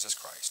Lord Jesus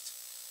Christ.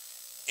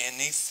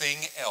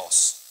 Anything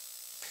else,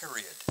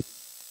 period,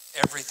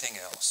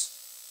 everything else,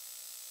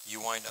 you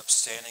wind up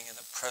standing in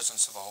the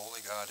presence of a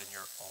holy God in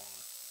your own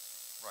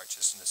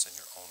righteousness and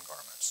your own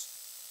garments.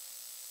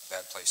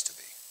 Bad place to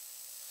be.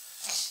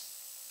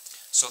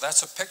 So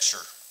that's a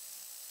picture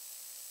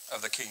of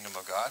the kingdom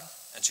of God,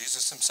 and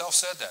Jesus himself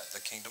said that.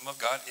 The kingdom of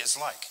God is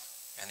like,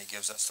 and he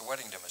gives us the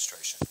wedding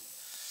demonstration.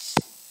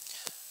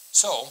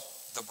 So,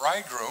 the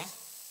bridegroom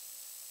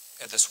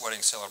at this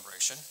wedding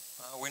celebration,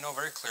 we know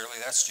very clearly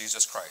that's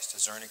Jesus Christ.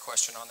 Is there any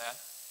question on that?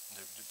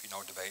 There'd be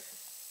no debate.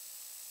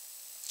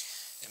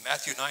 In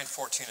Matthew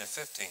 9:14 and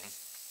 15, it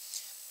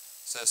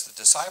says, the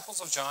disciples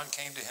of John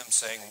came to him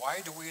saying,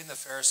 why do we and the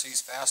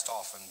Pharisees fast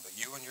often, but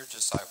you and your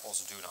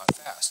disciples do not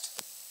fast?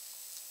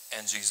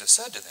 And Jesus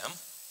said to them,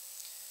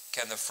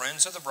 can the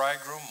friends of the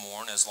bridegroom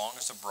mourn as long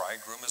as the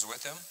bridegroom is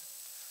with them?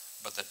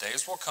 But the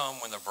days will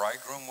come when the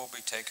bridegroom will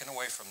be taken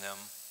away from them,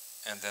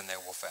 and then they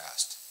will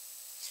fast.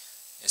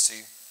 You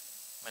see,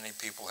 many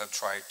people have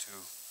tried to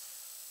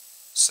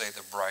say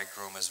the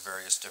bridegroom is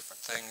various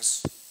different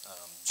things.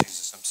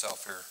 Jesus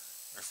himself here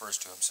refers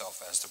to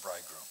himself as the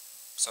bridegroom.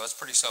 So it's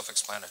pretty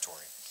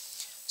self-explanatory.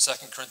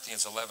 2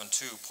 Corinthians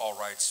 11:2, Paul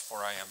writes,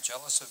 "For I am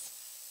jealous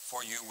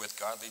for you with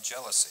godly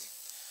jealousy.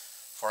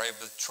 For I have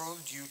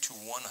betrothed you to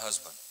one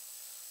husband,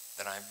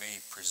 that I may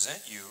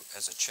present you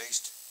as a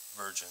chaste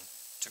virgin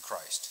to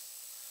Christ."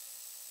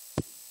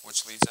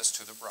 Which leads us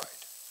to the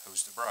bride.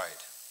 Who's the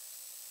bride?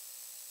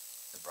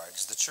 The bride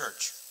is the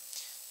church.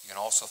 You can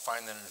also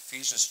find that in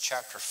Ephesians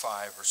chapter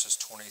 5, verses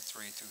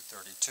 23 through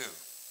 32.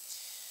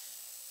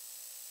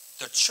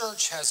 The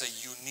church has a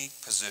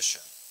unique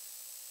position,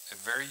 a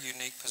very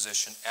unique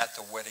position at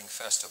the wedding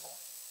festival.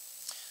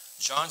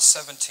 John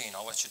 17,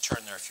 I'll let you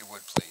turn there if you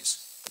would, please.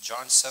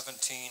 John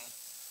 17,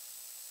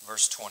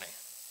 verse 20.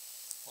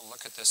 We'll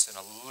look at this in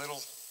a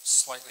little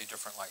slightly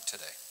different light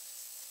today.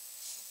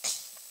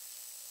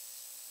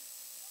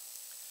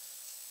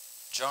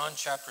 John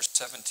chapter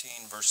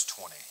 17, verse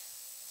 20.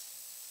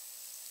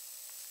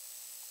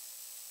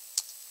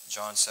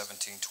 John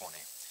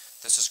 17:20.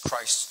 This is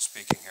Christ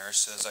speaking here. It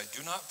says, "I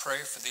do not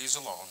pray for these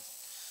alone,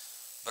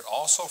 but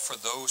also for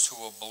those who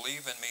will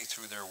believe in me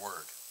through their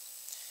word,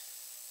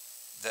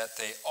 that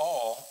they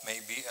all may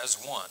be as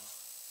one,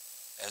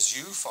 as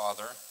you,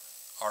 Father,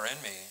 are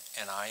in me,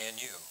 and I in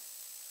you,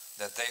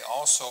 that they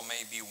also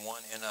may be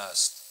one in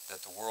us,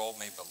 that the world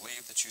may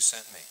believe that you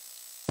sent me."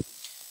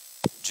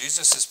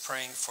 Jesus is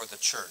praying for the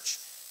church.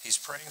 He's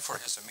praying for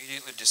his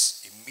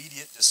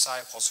immediate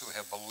disciples who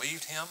have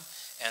believed him,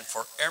 and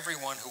for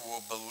everyone who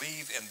will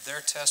believe in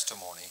their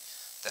testimony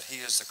that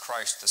he is the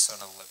Christ, the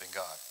Son of the living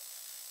God.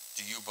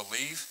 Do you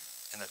believe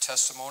in the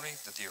testimony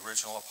that the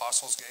original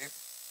apostles gave?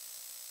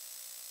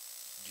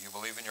 Do you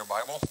believe in your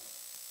Bible?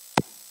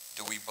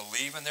 Do we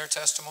believe in their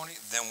testimony?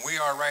 Then we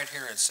are right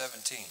here in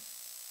 17.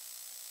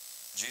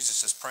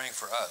 Jesus is praying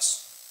for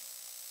us,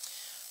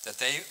 that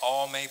they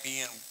all may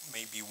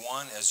be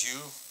one, as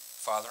you,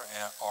 Father,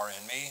 are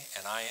in me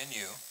and I in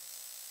you.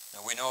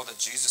 Now we know that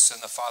Jesus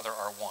and the Father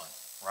are one,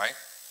 right?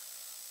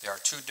 They are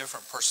two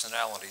different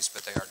personalities,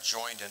 but they are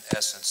joined in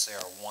essence. They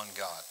are one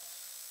God.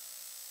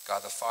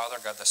 God the Father,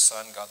 God the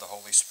Son, God the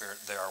Holy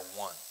Spirit, they are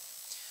one.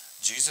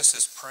 Jesus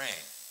is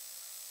praying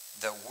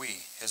that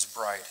we, his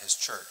bride, his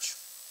church,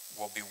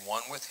 will be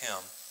one with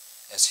him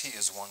as he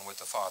is one with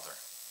the Father.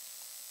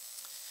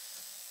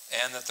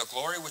 "And that the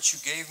glory which you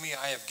gave me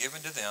I have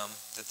given to them,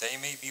 that they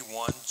may be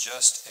one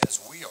just as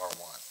we are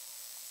one.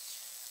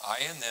 I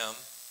in them,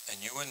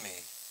 and you in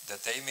me,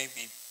 that they may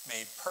be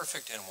made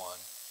perfect in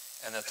one,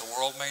 and that the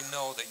world may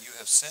know that you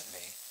have sent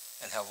me,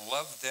 and have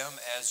loved them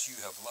as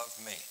you have loved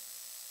me.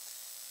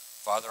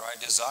 Father, I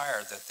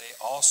desire that they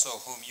also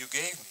whom you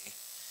gave me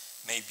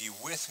may be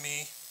with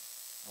me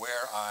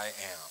where I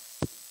am."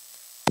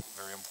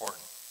 Very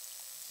important.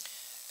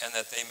 "And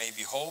that they may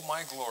behold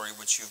my glory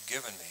which you have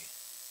given me,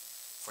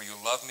 for you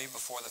loved me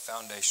before the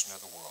foundation of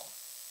the world.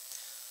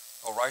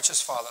 O righteous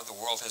Father, the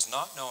world has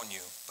not known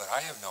you, but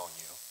I have known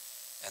you,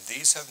 and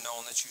these have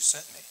known that you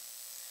sent me.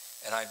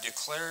 And I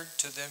declared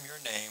to them your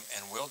name,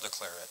 and will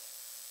declare it,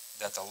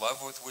 that the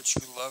love with which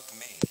you loved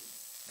me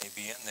may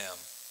be in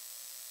them,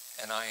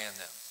 and I in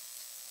them."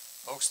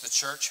 Folks, the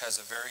church has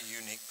a very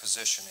unique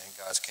position in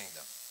God's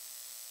kingdom.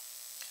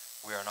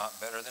 We are not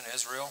better than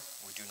Israel.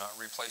 We do not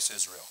replace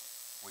Israel.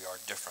 We are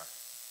different.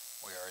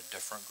 We are a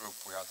different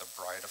group. We are the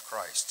bride of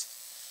Christ.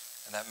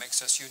 And that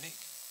makes us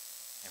unique.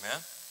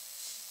 Amen?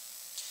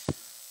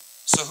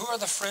 So who are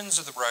the friends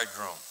of the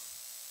bridegroom?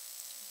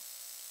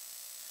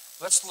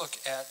 Let's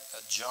look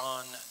at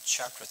John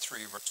chapter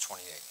 3, verse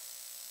 28.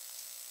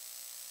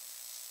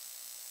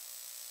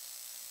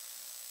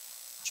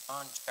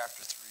 John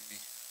chapter 3,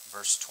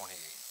 verse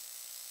 28.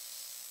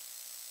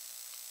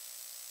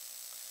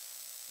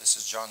 This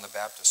is John the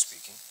Baptist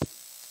speaking.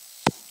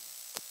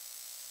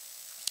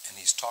 And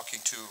he's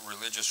talking to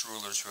religious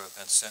rulers who have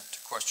been sent to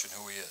question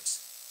who he is.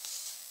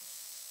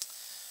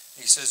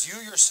 He says, "You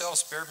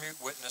yourselves bear me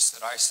witness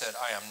that I said,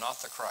 I am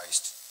not the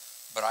Christ,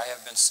 but I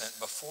have been sent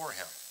before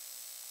him.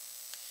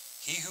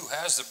 He who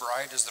has the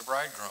bride is the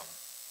bridegroom,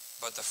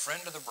 but the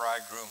friend of the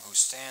bridegroom who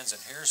stands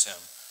and hears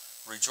him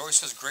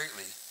rejoices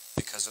greatly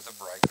because of the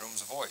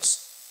bridegroom's voice.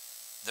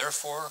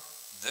 Therefore,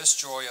 this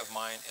joy of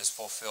mine is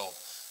fulfilled."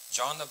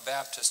 John the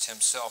Baptist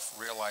himself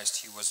realized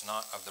he was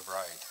not of the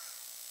bride.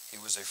 He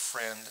was a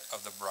friend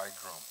of the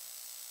bridegroom.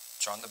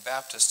 John the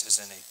Baptist is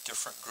in a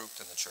different group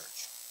than the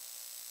church.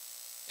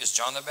 Is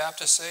John the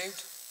Baptist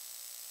saved?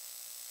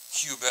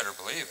 You better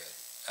believe it.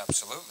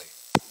 Absolutely.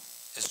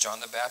 Is John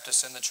the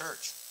Baptist in the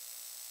church?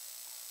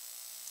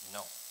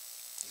 No,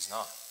 he's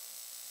not.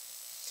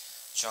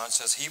 John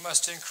says, "He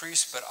must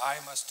increase, but I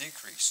must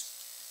decrease.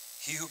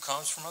 He who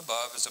comes from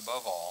above is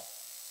above all.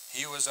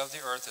 He who is of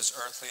the earth is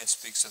earthly and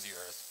speaks of the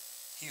earth.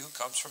 He who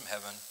comes from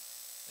heaven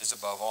is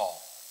above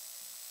all."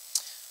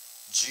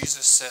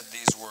 Jesus said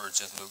these words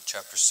in Luke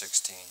chapter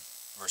 16,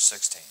 verse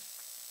 16.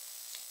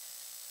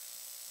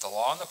 "The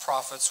law and the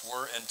prophets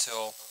were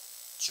until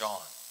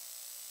John.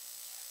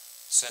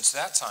 Since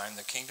that time,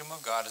 the kingdom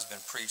of God has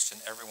been preached,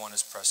 and everyone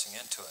is pressing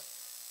into it."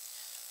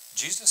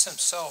 Jesus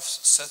himself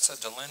sets a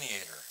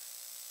delineator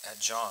at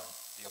John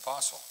the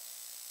apostle.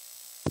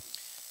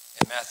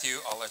 In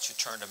Matthew, I'll let you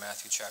turn to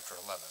Matthew chapter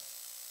 11.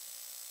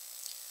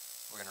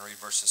 We're going to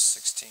read verses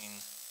 7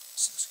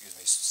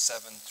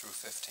 through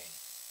 15.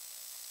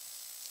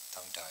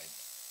 Tongue-tied.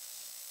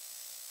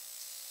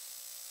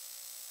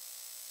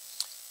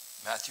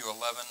 Matthew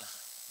 11,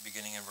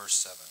 beginning in verse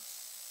 7.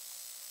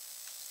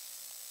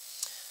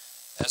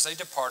 As they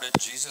departed,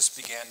 Jesus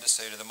began to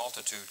say to the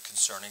multitude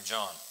concerning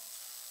John,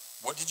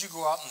 "What did you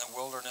go out in the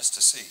wilderness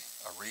to see?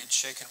 A reed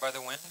shaken by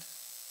the wind?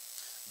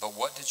 But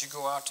what did you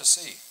go out to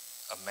see?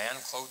 A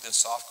man clothed in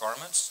soft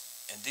garments?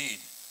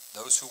 Indeed,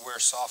 those who wear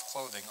soft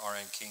clothing are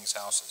in kings'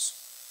 houses.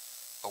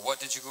 But what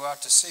did you go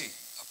out to see?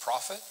 A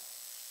prophet?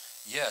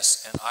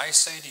 Yes, and I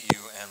say to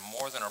you, and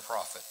more than a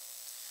prophet.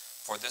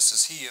 For this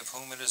is he of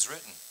whom it is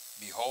written,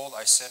 Behold,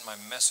 I send my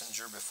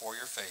messenger before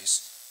your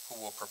face, who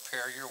will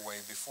prepare your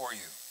way before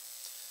you.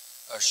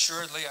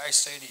 Assuredly, I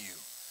say to you,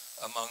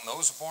 among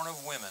those born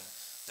of women,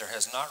 there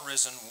has not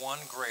risen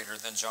one greater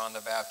than John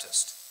the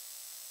Baptist."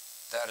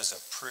 That is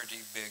a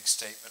pretty big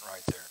statement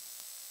right there.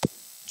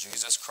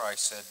 Jesus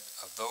Christ said,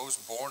 of those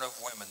born of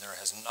women, there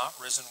has not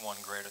risen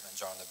one greater than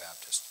John the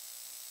Baptist.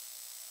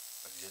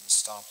 But he didn't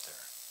stop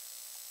there.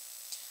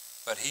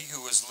 But he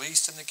who is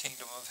least in the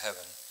kingdom of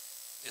heaven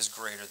is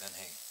greater than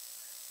he.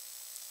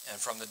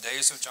 And from the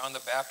days of John the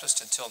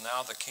Baptist until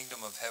now, the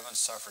kingdom of heaven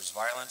suffers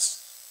violence,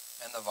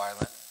 and the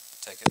violent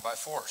take it by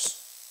force.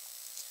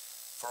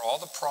 For all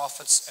the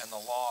prophets and the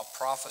law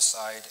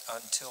prophesied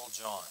until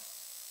John.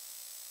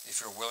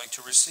 If you're willing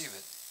to receive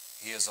it,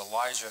 he is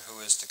Elijah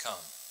who is to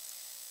come.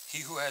 He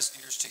who has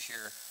ears to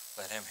hear,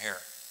 let him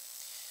hear.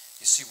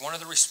 You see, one of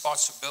the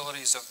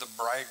responsibilities of the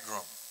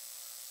bridegroom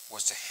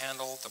was to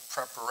handle the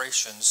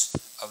preparations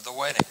of the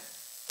wedding.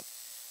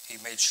 He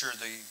made sure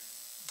the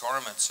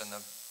garments and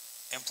the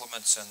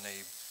implements and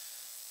the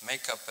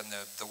makeup and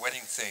the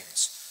wedding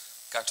things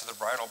got to the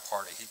bridal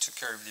party. He took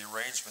care of the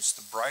arrangements.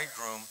 The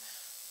bridegroom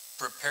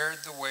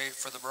prepared the way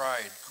for the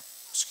bride.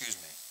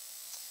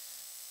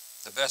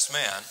 The best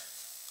man,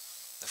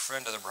 the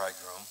friend of the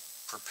bridegroom,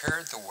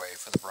 prepared the way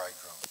for the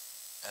bridegroom.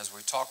 As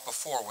we talked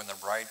before, when the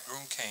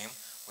bridegroom came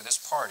with his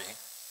party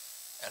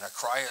and a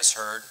cry is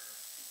heard,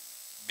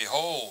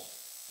 "Behold,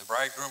 the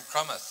bridegroom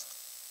cometh."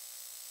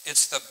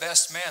 It's the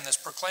best man that's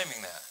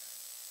proclaiming that.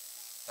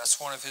 That's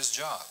one of his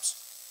jobs.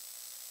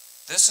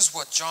 This is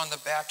what John the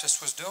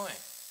Baptist was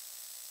doing.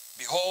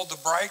 Behold the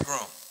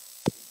bridegroom.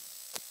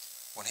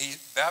 When he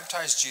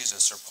baptized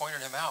Jesus or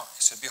pointed him out,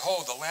 he said,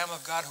 "Behold, the Lamb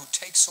of God who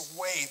takes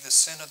away the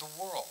sin of the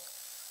world."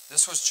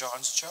 This was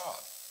John's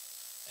job,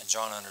 and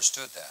John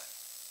understood that.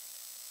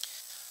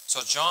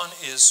 So John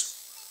is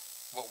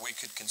what we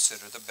could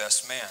consider the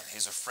best man.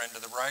 He's a friend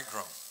of the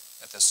bridegroom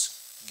at this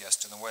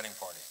guest in the wedding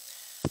party.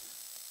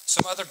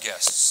 Some other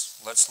guests.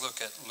 Let's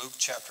look at Luke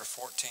chapter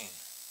 14,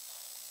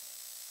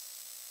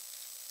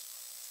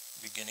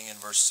 beginning in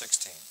verse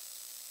 16.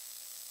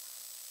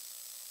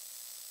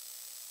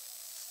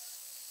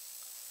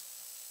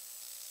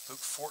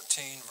 Luke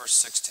 14, verse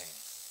 16.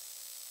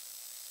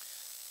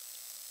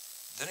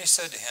 Then he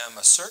said to him,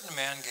 "A certain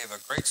man gave a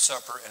great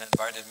supper and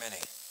invited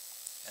many.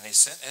 And he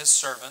sent his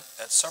servant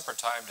at supper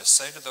time to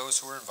say to those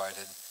who were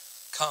invited,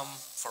 'Come,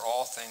 for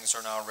all things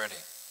are now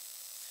ready.'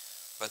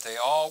 But they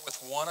all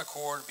with one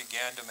accord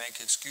began to make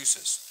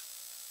excuses.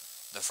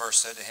 The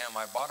first said to him,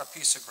 'I bought a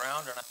piece of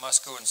ground and I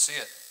must go and see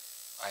it.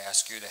 I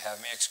ask you to have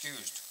me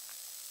excused.'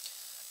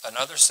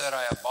 Another said,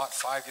 'I have bought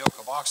 5 yoke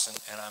of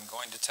oxen and I'm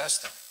going to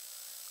test them.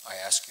 I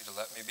ask you to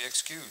let me be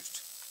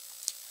excused.'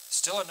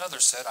 Still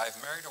another said, 'I have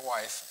married a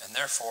wife and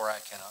therefore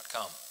I cannot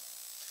come.'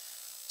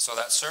 So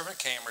that servant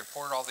came,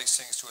 reported all these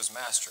things to his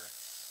master.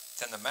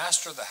 Then the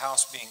master of the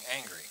house, being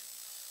angry,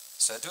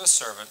 said to his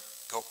servant,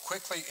 'Go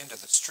quickly into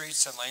the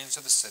streets and lanes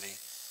of the city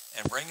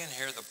and bring in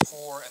here the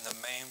poor and the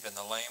maimed and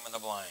the lame and the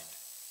blind.'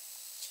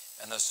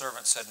 And the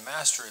servant said,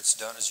 'Master, it's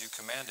done as you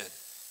commanded,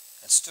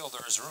 and still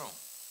there is room.'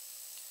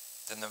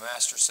 Then the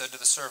master said to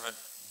the servant,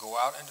 'Go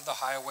out into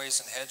the highways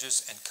and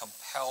hedges and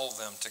compel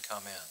them to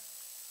come in.'"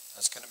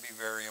 That's going to be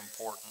very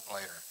important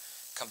later.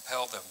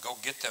 Compel them, go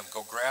get them,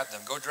 go grab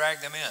them, go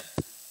drag them in.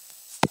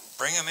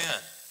 Bring them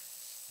in,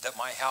 that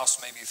my house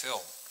may be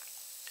filled.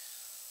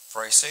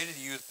 For I say to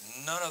you,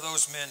 none of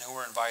those men who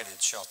were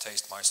invited shall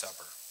taste my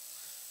supper."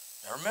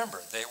 Now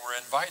remember, they were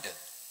invited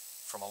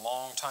from a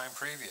long time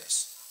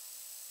previous.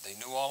 They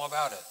knew all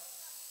about it.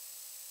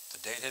 The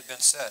date had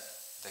been set.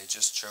 They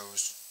just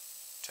chose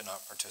to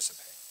not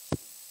participate.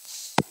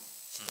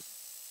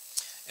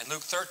 In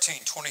Luke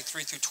 13,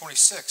 23 through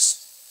 26,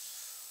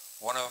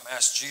 one of them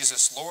asked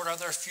Jesus, "Lord, are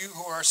there few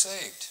who are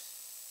saved?"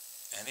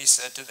 And he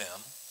said to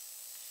them,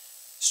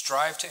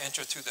 "Strive to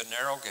enter through the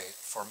narrow gate,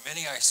 for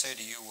many, I say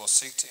to you, will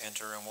seek to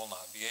enter and will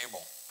not be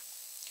able.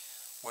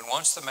 When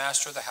once the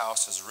master of the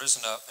house has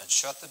risen up and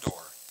shut the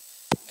door,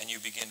 and you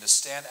begin to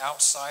stand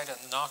outside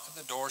and knock at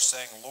the door,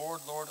 saying,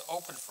 'Lord, Lord,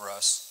 open for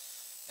us,'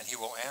 and he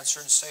will answer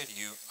and say to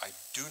you, 'I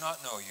do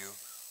not know you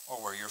or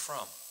where you're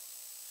from.'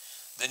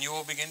 Then you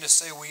will begin to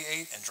say, 'We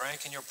ate and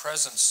drank in your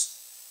presence,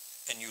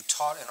 and you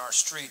taught in our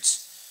streets.'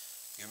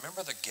 You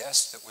remember the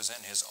guest that was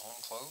in his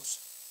own clothes?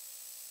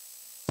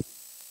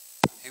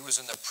 He was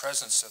in the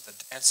presence of the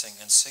dancing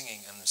and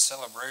singing and the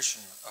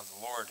celebration of the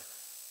Lord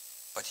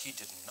but he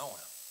didn't know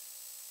him.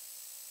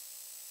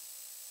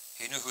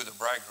 He knew who the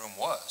bridegroom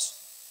was.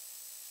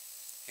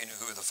 He knew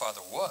who the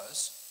father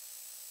was.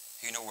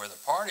 He knew where the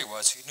party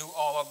was. He knew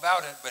all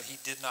about it, but he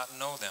did not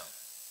know them.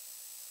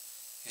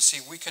 You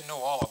see, we can know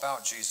all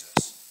about Jesus.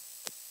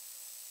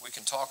 We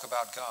can talk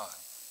about God,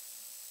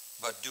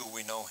 but do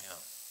we know him?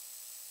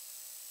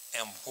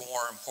 And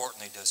more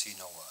importantly, does he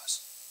know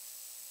us?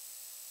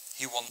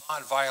 He will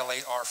not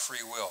violate our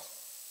free will.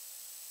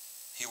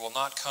 He will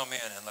not come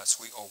in unless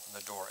we open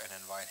the door and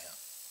invite him.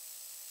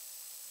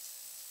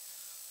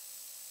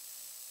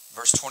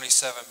 Verse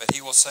 27, but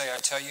he will say,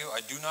 I tell you, I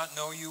do not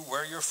know you,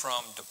 where you're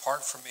from.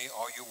 Depart from me,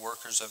 all you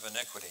workers of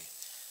iniquity.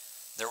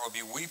 There will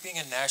be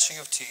weeping and gnashing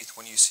of teeth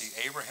when you see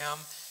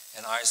Abraham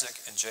and Isaac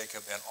and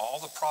Jacob and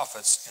all the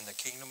prophets in the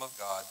kingdom of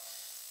God,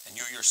 and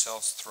you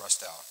yourselves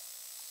thrust out.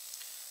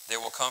 They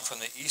will come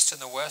from the east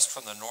and the west,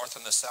 from the north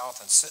and the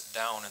south, and sit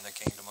down in the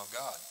kingdom of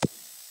God.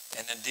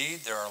 And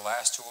indeed, there are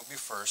last who will be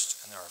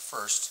first, and there are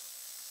first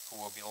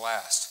who will be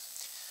last.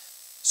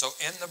 So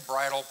in the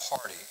bridal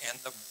party, in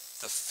the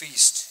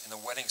feast, in the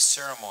wedding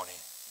ceremony,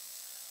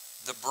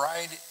 the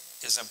bride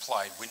is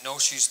implied. We know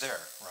she's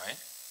there, right?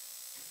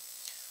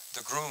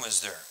 The groom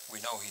is there. We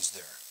know he's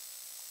there.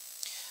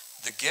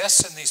 The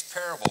guests in these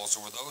parables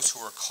were those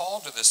who were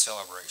called to this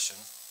celebration,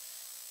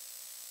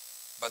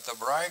 but the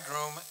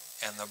bridegroom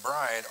and the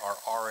bride are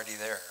already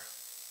there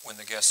when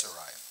the guests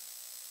arrive.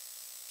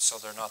 So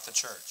they're not the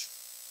church.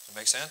 Does it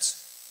make sense?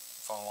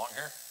 Follow along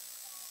here?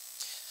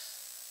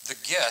 The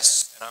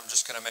guests, and I'm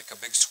just going to make a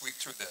big sweep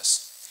through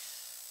this.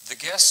 The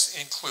guests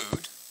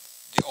include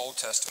the Old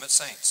Testament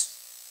saints.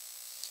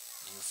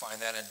 You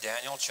find that in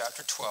Daniel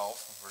chapter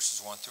 12,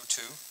 verses 1 through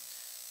 2.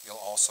 You'll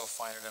also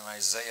find it in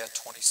Isaiah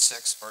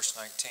 26, verse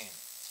 19.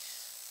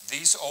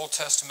 These Old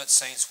Testament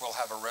saints will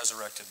have a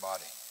resurrected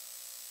body.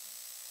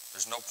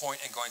 There's no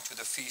point in going to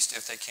the feast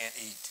if they can't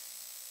eat.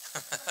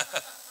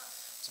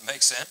 Does it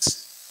make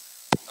sense?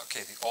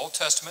 Okay, the Old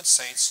Testament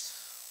saints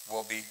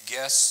will be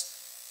guests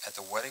at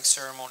the wedding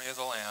ceremony of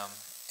the Lamb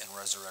in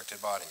resurrected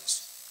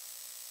bodies.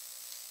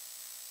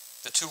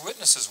 The two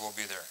witnesses will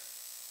be there.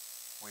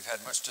 We've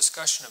had much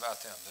discussion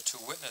about them. The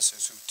two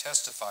witnesses who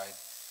testified,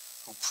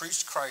 who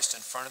preached Christ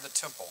in front of the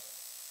temple,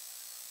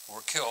 who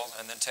were killed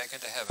and then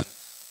taken to heaven,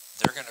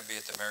 they're going to be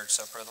at the marriage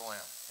supper of the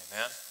Lamb.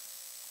 Amen?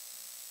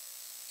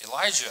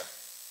 Elijah,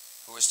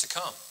 who is to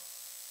come,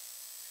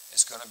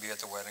 is going to be at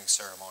the wedding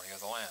ceremony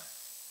of the Lamb.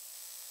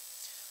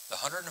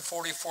 The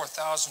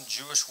 144,000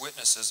 Jewish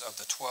witnesses of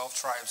the 12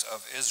 tribes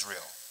of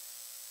Israel,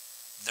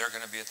 they're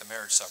going to be at the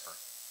marriage supper.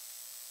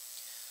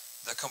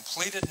 The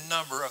completed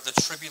number of the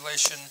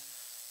tribulation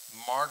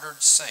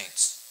martyred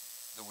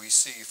saints that we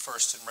see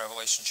first in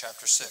Revelation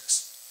chapter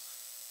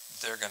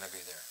 6, they're going to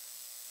be there.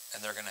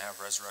 And they're going to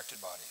have resurrected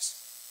bodies.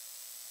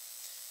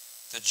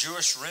 The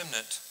Jewish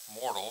remnant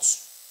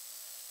mortals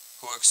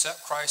who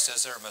accept Christ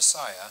as their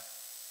Messiah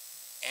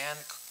and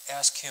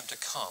ask him to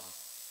come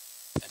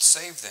and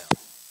save them,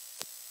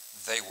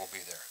 they will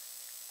be there.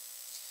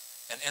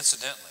 And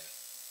incidentally,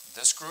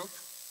 this group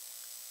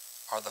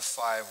are the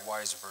 5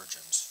 wise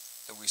virgins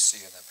that we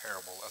see in the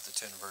parable of the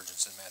 10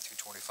 virgins in Matthew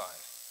 25.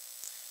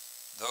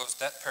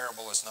 That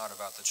parable is not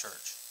about the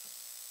church.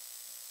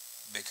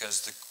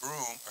 Because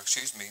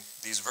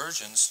these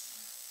virgins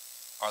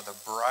are the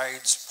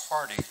bride's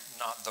party,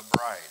 not the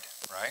bride,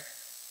 right?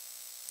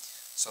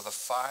 So the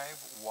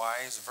 5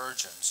 wise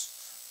virgins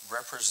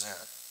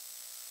represent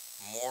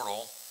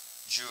mortal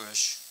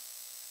Jewish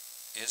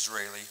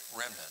Israeli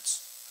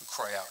remnants who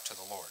cry out to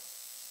the Lord.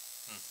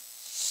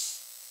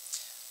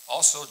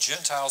 Also,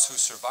 Gentiles who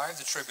survive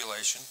the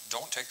tribulation,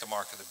 don't take the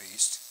mark of the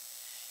beast,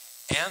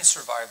 and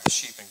survive the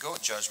sheep and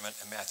goat judgment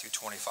in Matthew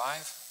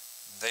 25,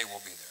 they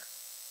will be there.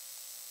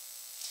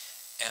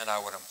 And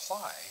I would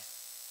imply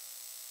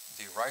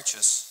the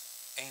righteous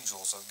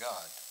angels of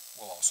God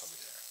will also be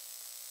there.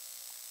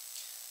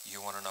 You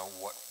want to know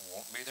what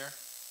won't be there?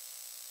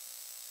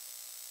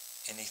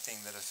 Anything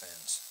that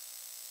offends.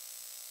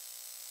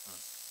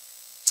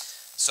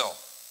 So,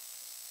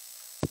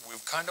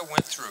 we've kind of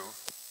went through,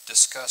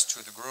 discussed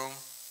who the groom,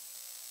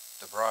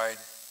 the bride,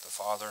 the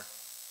father,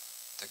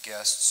 the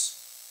guests.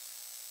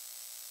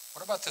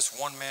 What about this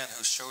one man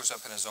who shows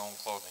up in his own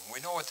clothing?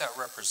 We know what that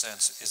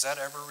represents. Is that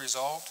ever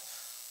resolved?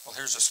 Well,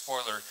 here's a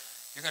spoiler.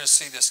 You're going to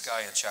see this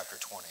guy in chapter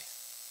 20.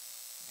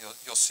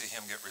 You'll see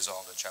him get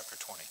resolved in chapter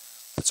 20.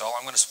 That's all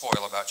I'm going to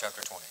spoil about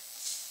chapter 20.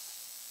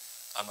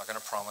 I'm not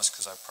going to promise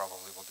because I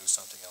probably will do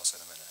something else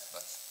in a minute.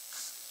 But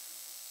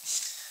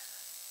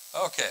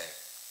okay.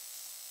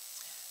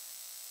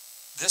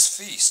 This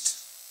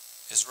feast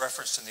is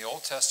referenced in the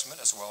Old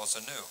Testament as well as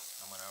the New.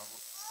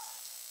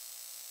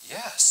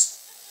 Yes.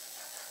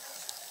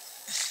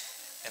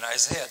 In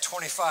Isaiah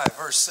 25,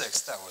 verse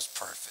 6, that was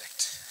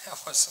perfect. That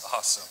was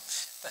awesome.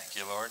 Thank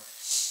you, Lord.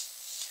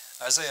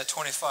 Isaiah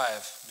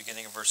 25,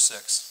 beginning of verse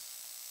 6.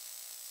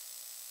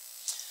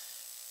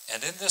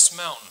 And in this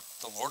mountain,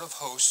 the Lord of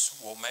hosts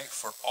will make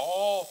for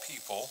all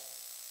people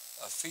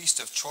a feast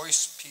of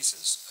choice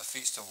pieces, a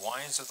feast of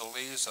wines of the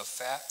leaves, of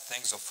fat,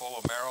 things of full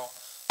of marrow,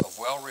 of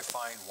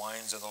well-refined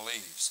wines of the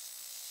leaves.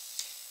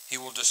 He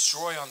will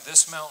destroy on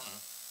this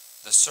mountain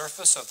the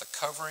surface of the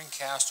covering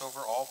cast over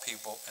all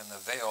people and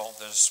the veil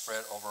that is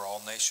spread over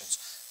all nations.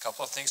 A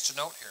couple of things to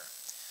note here.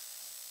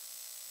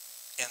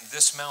 In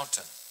this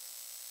mountain,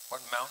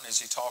 what mountain is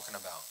he talking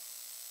about?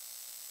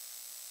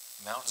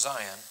 Mount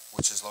Zion,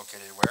 which is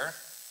located where?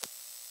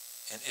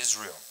 In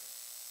Israel,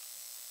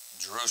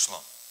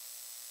 Jerusalem.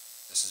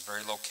 This is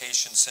very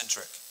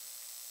location-centric.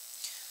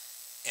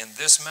 In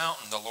this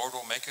mountain, the Lord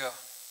will make of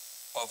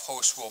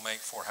hosts will make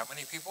for how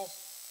many people?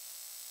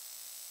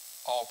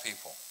 All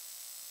people.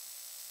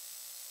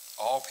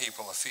 All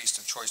people a feast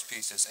of choice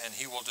pieces. And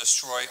he will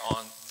destroy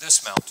on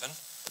this mountain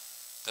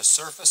the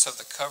surface of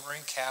the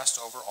covering cast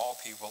over all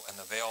people and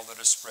the veil that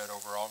is spread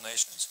over all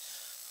nations.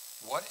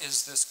 What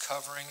is this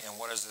covering and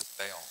what is this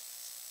veil?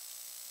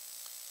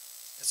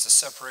 It's the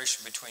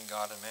separation between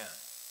God and man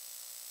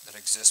that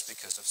exists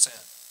because of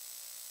sin.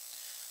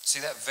 See,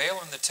 that veil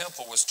in the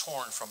temple was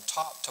torn from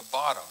top to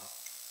bottom,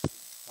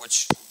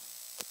 which,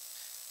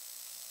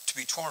 to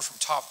be torn from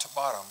top to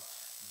bottom,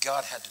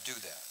 God had to do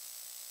that.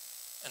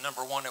 And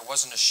number one, it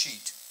wasn't a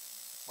sheet.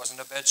 It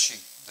wasn't a bed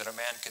sheet that a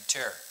man could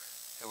tear.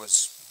 It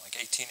was like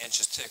 18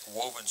 inches thick,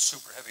 woven,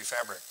 super heavy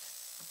fabric.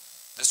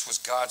 This was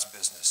God's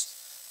business.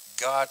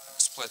 God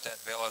split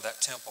that veil of that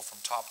temple from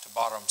top to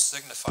bottom,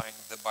 signifying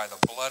that by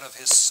the blood of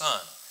his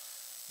Son,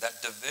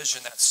 that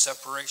division, that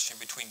separation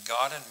between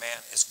God and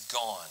man is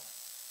gone,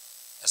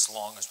 as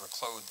long as we're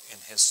clothed in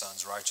his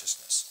Son's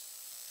righteousness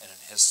and in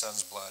his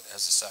Son's blood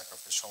as the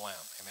sacrificial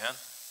lamb. Amen?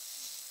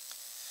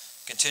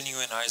 Continue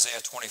in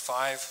Isaiah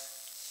 25.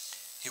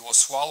 He will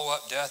swallow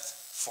up death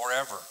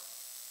forever.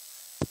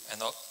 And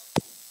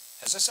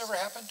has this ever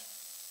happened?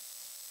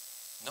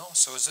 No?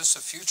 So is this a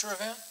future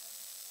event?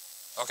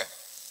 Okay.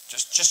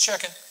 Just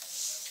checking.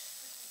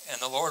 And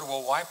the Lord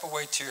will wipe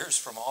away tears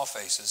from all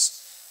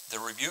faces. The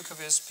rebuke of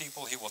his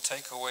people he will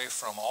take away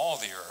from all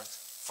the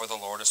earth, for the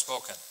Lord has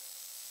spoken.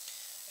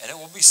 And it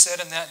will be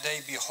said in that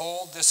day,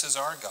 behold, this is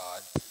our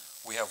God.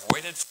 We have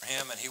waited for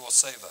him, and he will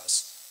save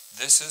us.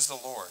 This is the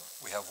Lord.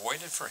 We have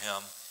waited for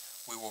him.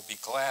 We will be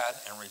glad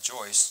and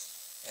rejoice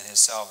in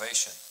his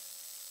salvation.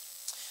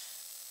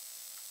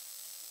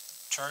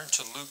 Turn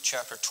to Luke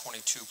chapter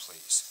 22,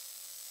 please.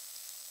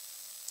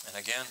 And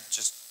again,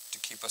 just to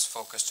keep us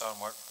focused on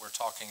what we're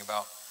talking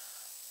about,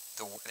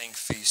 the wedding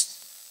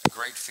feast, the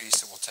great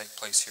feast that will take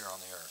place here on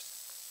the earth.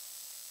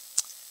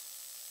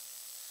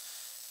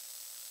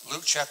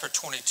 Luke chapter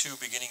 22,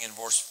 beginning in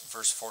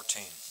verse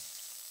 14.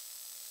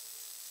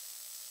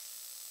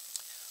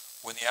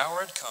 When the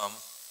hour had come,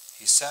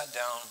 he sat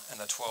down and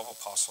the 12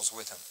 apostles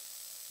with him.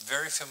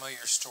 Very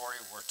familiar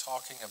story. We're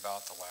talking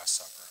about the Last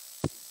Supper.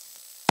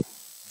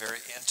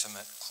 Very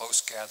intimate, close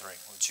gathering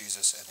with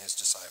Jesus and his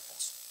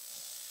disciples.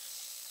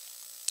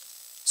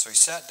 So he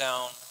sat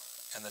down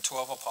and the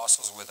 12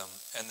 apostles with him,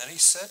 and then he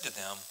said to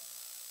them,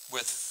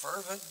 with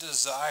fervent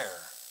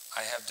desire,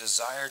 I have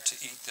desired to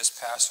eat this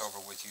Passover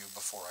with you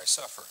before I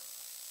suffer.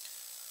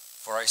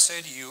 For I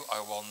say to you, I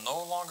will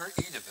no longer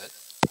eat of it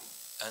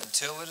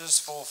until it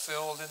is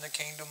fulfilled in the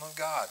kingdom of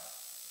God.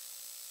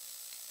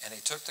 And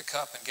he took the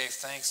cup and gave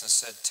thanks and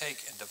said,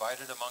 take and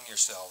divide it among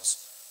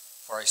yourselves.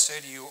 For I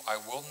say to you, I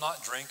will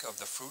not drink of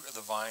the fruit of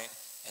the vine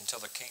until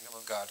the kingdom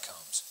of God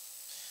comes.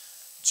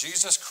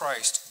 Jesus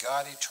Christ,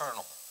 God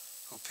eternal,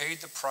 who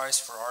paid the price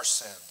for our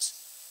sins,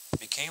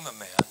 became a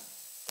man,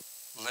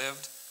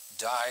 lived,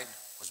 died,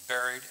 was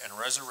buried, and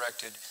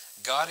resurrected.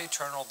 God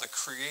eternal, the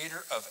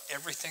creator of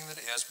everything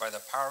that is, by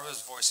the power of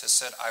his voice has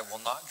said, I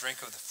will not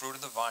drink of the fruit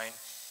of the vine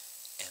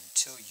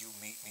until you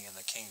meet me in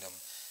the kingdom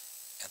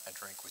and I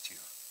drink with you.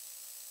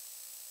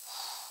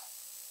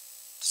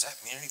 Does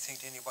that mean anything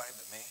to anybody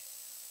but me?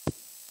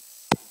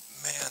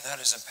 Man, that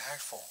is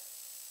impactful.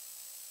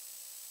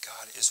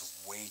 God is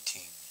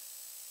waiting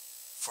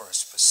for a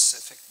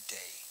specific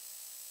day,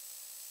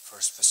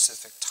 for a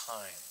specific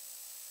time,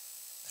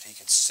 that he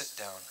can sit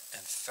down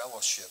and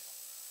fellowship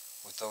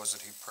with those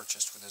that he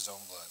purchased with his own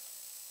blood.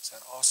 Is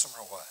that awesome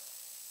or what?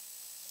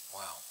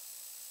 Wow.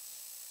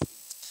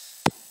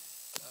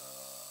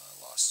 I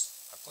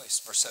lost my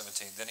place. Verse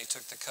 17. Then he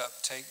took the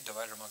cup, take,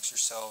 divide it amongst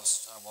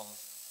yourselves,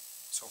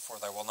 so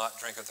forth. I will not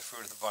drink of the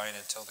fruit of the vine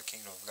until the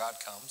kingdom of God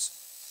comes.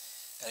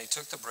 And he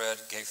took the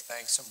bread, gave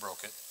thanks, and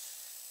broke it,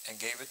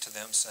 and gave it to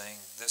them, saying,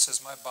 this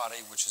is my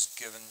body which is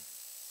given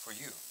for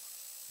you.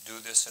 Do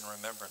this in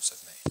remembrance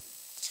of me.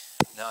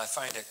 Now I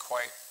find it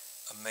quite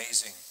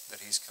amazing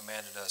that he's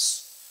commanded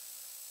us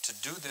to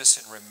do this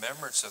in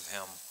remembrance of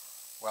him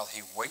while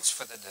he waits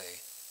for the day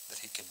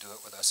that he can do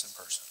it with us in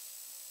person.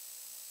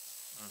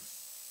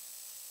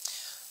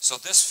 So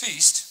this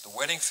feast, the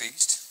wedding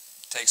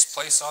feast, takes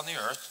place on the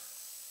earth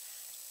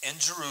in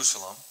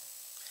Jerusalem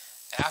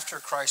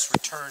after Christ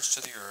returns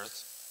to the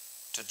earth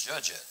to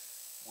judge it,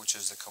 which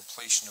is the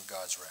completion of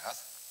God's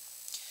wrath.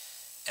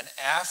 And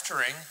after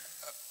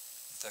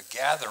the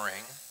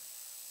gathering,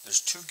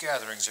 there's two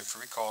gatherings, if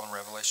you recall, in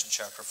Revelation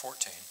chapter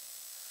 14.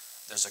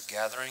 There's a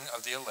gathering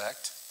of the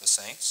elect, the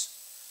saints,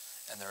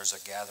 and there's a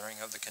gathering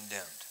of the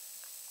condemned.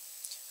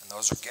 And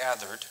those are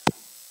gathered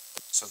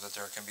so that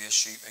there can be a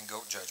sheep and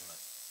goat judgment.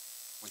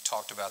 We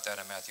talked about that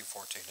in Matthew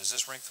 14. Does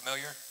this ring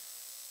familiar?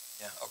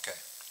 Yeah, okay.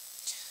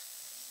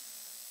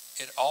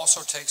 It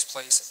also takes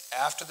place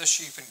after the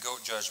sheep and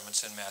goat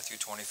judgments in Matthew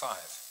 25.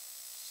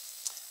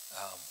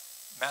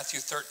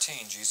 Matthew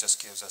 13, Jesus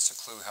gives us a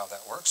clue how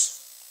that works.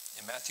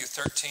 In Matthew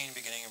 13,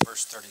 beginning in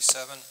verse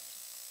 37,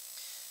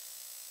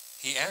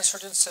 he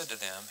answered and said to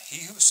them,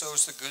 "He who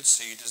sows the good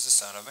seed is the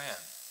Son of Man.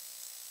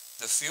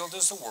 The field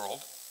is the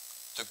world.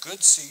 The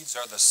good seeds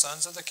are the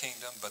sons of the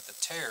kingdom, but the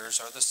tares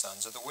are the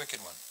sons of the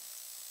wicked one.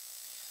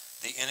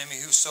 The enemy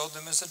who sowed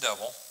them is the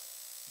devil.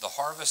 The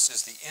harvest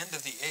is the end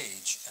of the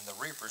age, and the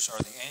reapers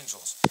are the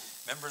angels."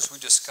 Remember, as we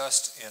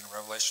discussed in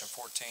Revelation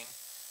 14,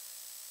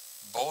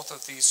 both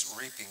of these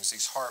reapings,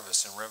 these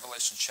harvests in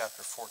Revelation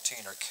chapter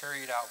 14 are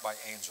carried out by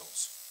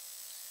angels.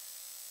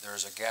 There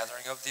is a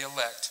gathering of the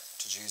elect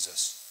to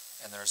Jesus,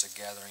 and there is a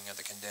gathering of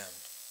the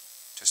condemned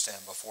to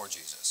stand before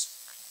Jesus.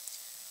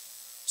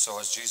 So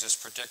as Jesus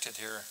predicted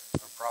here,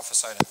 or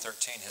prophesied in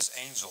 13, his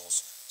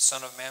angels,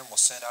 Son of Man will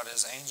send out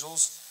his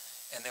angels,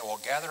 and they will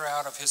gather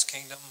out of his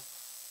kingdom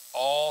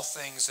all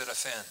things that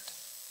offend,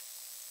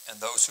 and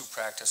those who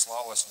practice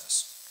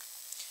lawlessness.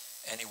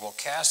 And he will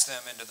cast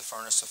them into the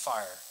furnace of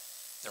fire.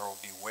 There will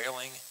be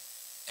wailing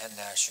and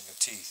gnashing of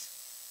teeth.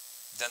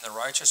 Then the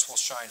righteous will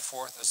shine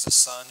forth as the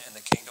sun in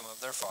the kingdom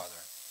of their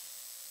Father.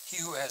 He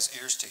who has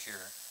ears to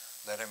hear,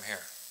 let him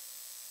hear.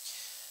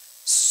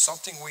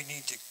 Something we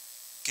need to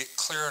get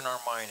clear in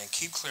our mind and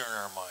keep clear in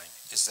our mind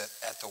is that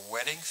at the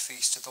wedding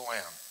feast of the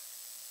Lamb,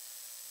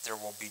 there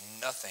will be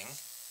nothing,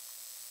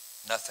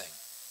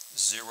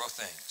 zero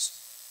things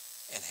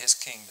in his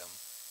kingdom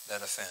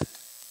that offend.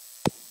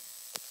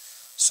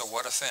 So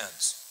what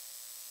offends?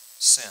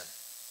 Sin.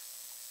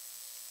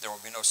 There will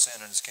be no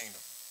sin in his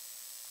kingdom.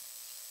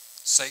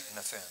 Satan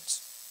offends.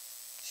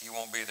 He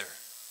won't be there.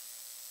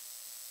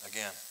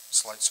 Again,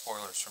 slight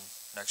spoilers from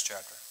next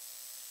chapter.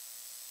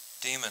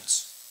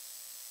 Demons,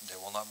 they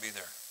will not be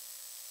there.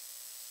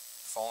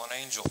 Fallen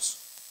angels,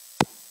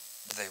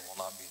 they will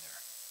not be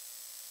there.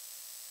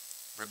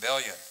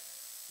 Rebellion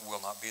will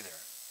not be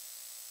there.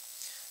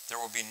 There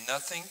will be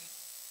nothing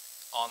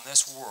on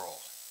this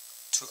world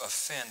to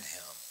offend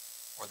him,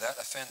 or that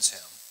offends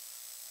him,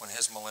 when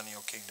his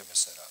millennial kingdom is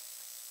set up.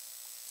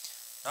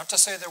 Not to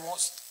say there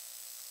won't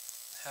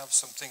have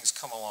some things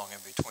come along in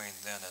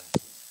between then and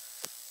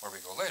where we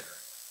go later.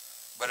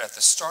 But at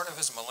the start of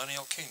his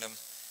millennial kingdom,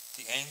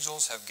 the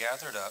angels have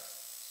gathered up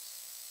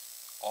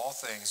all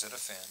things that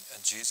offend,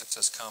 and Jesus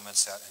has come and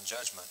sat in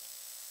judgment,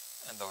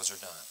 and those are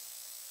done.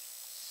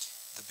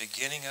 The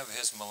beginning of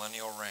his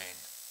millennial reign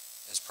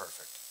is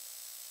perfect.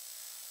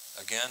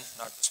 Again,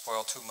 not to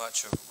spoil too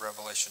much of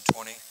Revelation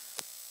 20,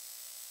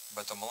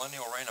 but the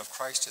millennial reign of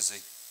Christ is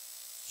a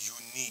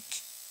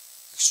unique,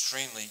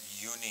 extremely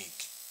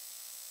unique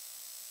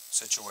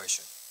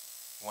situation.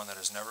 One that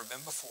has never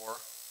been before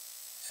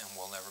and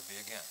will never be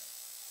again.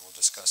 We'll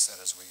discuss that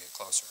as we get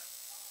closer.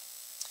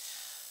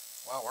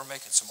 Wow, we're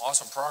making some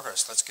awesome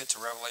progress. Let's get to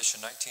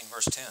Revelation 19,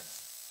 verse 10.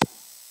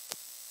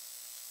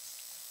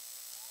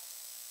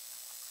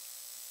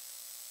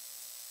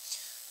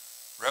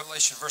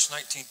 Revelation verse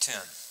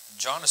 19:10.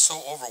 John is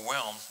so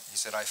overwhelmed, he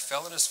said, "I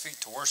fell at his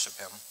feet to worship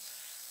him."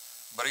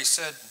 But he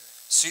said,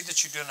 "See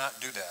that you do not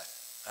do that."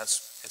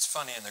 It's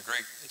funny in the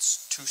Greek,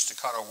 it's two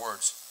staccato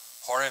words.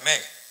 Hore me.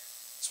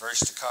 It's very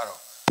staccato.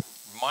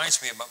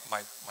 Reminds me of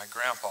my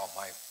grandpa.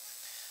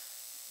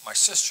 My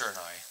sister and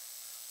I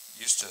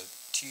used to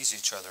tease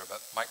each other,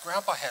 but my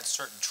grandpa had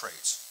certain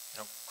traits.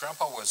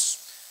 Grandpa was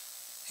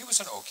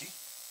an Okie.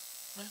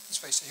 Let's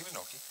face it, he was an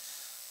Okie.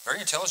 Very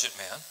intelligent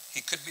man.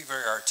 He could be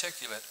very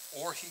articulate,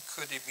 or he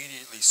could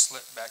immediately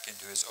slip back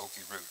into his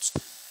Okie roots.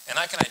 And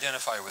I can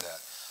identify with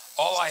that.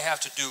 All I have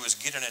to do is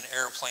get in an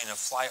airplane and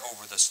fly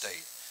over the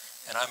state,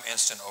 and I'm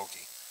instant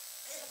Okie.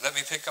 Let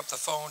me pick up the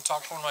phone,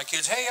 talk to one of my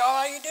kids. "Hey, y'all,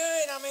 how you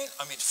doing?"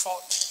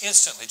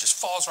 Instantly, just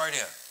falls right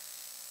in.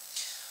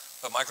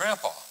 But my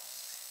grandpa,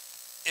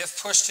 if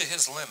pushed to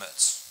his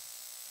limits,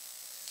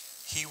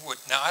 he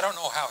would. Now, I don't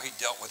know how he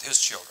dealt with his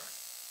children,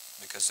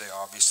 because they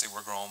obviously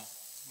were grown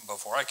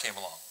before I came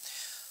along.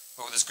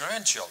 But with his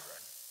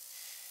grandchildren,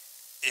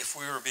 if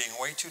we were being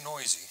way too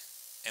noisy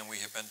and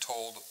we have been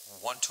told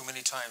one too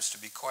many times to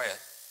be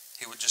quiet,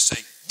 he would just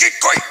say, "Get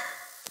quiet!"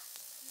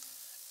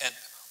 And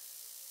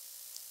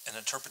an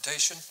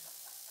interpretation,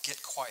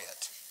 get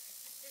quiet.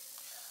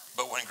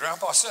 But when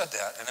Grandpa said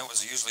that, and it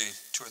was usually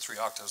 2 or 3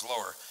 octaves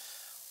lower,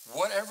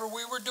 whatever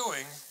we were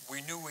doing,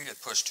 we knew we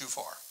had pushed too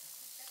far.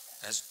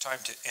 And it's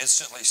time to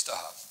instantly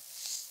stop.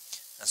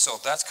 And so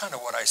that's kind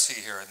of what I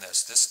see here in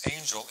this. This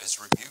angel is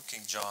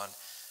rebuking John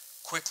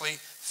quickly,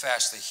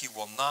 fastly. He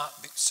will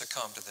not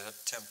succumb to the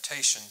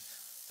temptation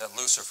that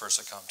Lucifer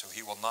succumbed to.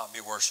 He will not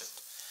be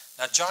worshipped.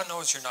 Now, John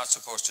knows you're not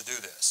supposed to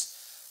do this,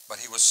 but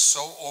he was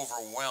so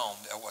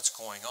overwhelmed at what's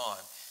going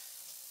on,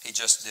 he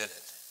just did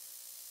it.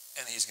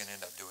 And he's going to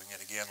end up doing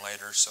it again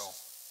later, so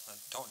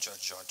don't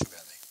judge John too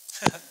badly.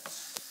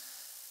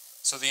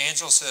 So the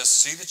angel says,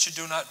 "See that you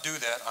do not do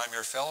that. I'm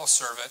your fellow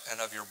servant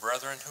and of your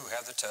brethren who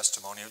have the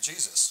testimony of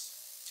Jesus."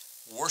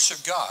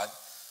 Worship God,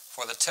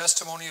 for the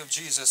testimony of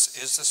Jesus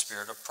is the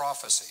spirit of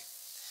prophecy.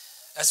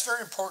 That's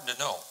very important to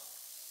know.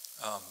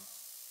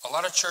 A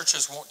lot of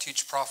churches won't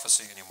teach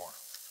prophecy anymore.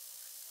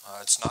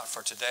 It's not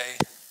for today.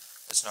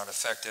 It's not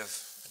effective.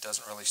 It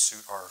doesn't really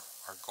suit our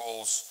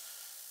goals.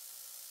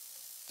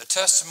 The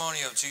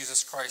testimony of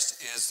Jesus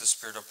Christ is the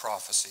spirit of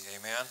prophecy.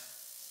 Amen.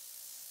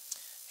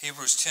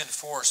 Hebrews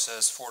 10:4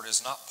 says, "For it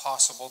is not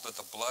possible that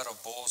the blood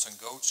of bulls and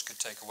goats could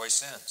take away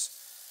sins.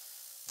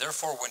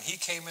 Therefore, when he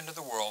came into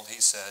the world,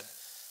 he said,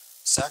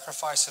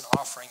 'Sacrifice and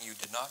offering you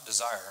did not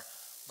desire,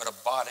 but a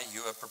body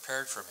you have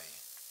prepared for me.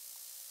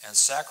 And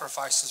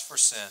sacrifices for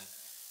sin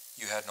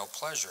you had no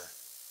pleasure.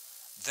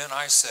 Then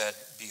I said,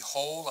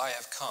 Behold, I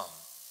have come.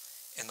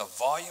 In the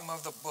volume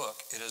of the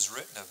book it is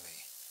written of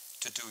me,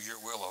 to do your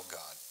will, O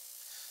God.'"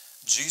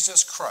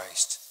 Jesus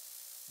Christ,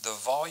 the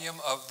volume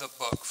of the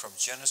book from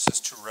Genesis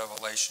to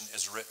Revelation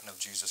is written of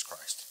Jesus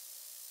Christ.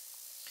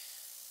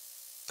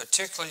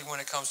 Particularly when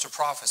it comes to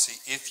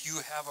prophecy, if you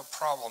have a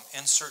problem,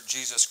 insert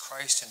Jesus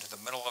Christ into the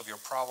middle of your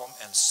problem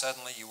and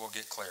suddenly you will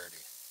get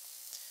clarity.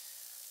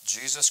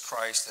 Jesus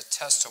Christ, the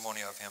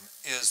testimony of him,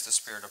 is the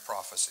spirit of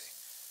prophecy.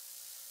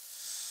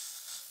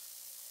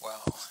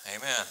 Wow,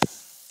 amen.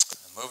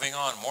 Moving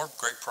on, more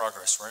great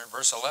progress. We're in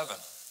verse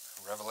 11,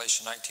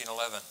 Revelation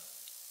 19:11.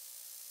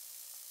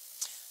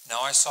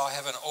 "Now I saw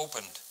heaven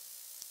opened."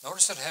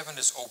 Notice that heaven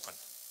is open.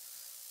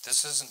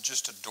 This isn't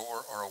just a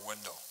door or a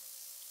window.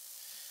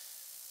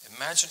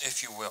 Imagine,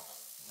 if you will,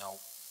 now,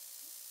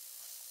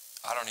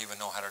 I don't even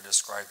know how to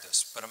describe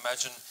this, but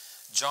imagine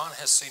John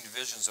has seen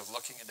visions of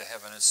looking into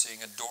heaven and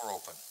seeing a door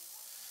open.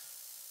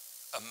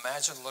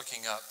 Imagine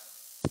looking up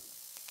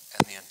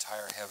and the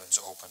entire heaven's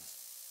open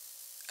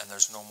and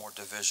there's no more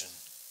division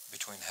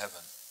between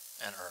heaven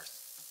and earth.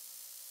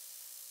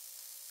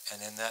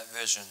 And in that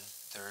vision,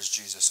 there is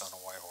Jesus on a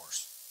white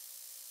horse.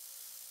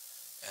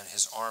 And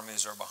his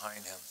armies are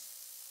behind him.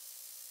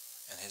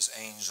 And his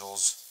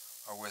angels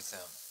are with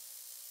them.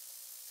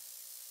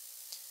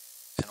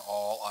 And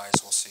all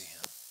eyes will see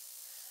him.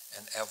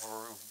 And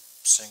every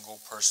single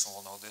person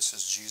will know this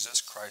is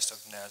Jesus Christ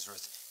of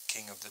Nazareth,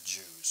 King of the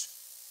Jews.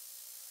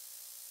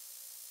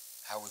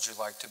 How would you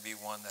like to be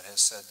one that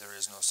has said there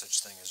is no such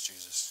thing as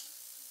Jesus?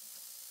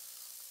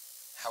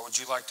 How would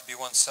you like to be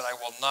one that said, "I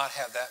will not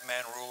have that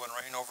man rule and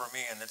reign over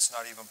me, and it's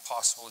not even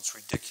possible, it's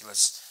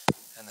ridiculous,"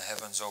 and the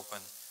heavens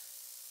open,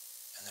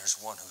 and there's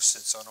one who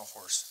sits on a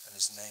horse, and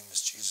his name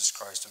is Jesus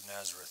Christ of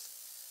Nazareth,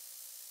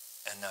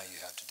 and now you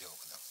have to deal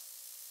with him.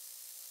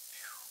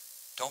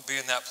 Don't be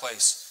in that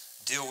place.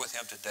 Deal with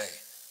him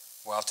today,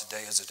 while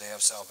today is a day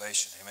of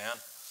salvation.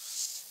 Amen?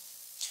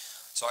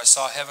 "So I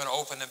saw heaven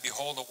open, and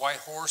behold, a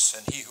white horse,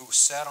 and he who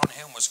sat on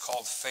him was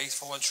called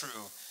Faithful and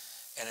True,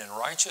 and in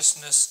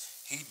righteousness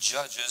he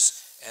judges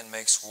and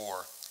makes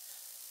war."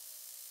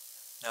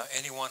 Now,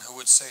 anyone who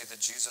would say that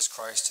Jesus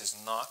Christ is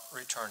not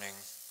returning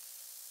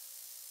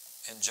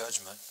in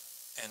judgment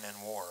and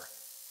in war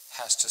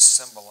has to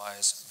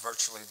symbolize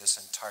virtually this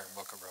entire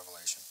book of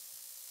Revelation.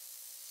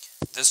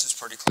 This is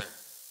pretty clear.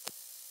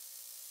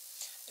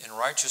 In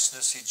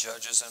righteousness he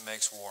judges and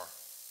makes war.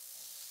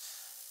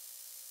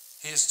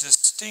 He is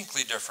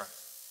distinctly different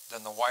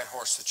than the white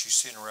horse that you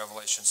see in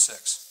Revelation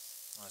 6.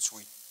 As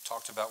we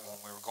talked about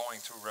when we were going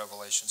through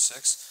Revelation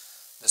 6,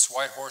 this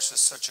white horse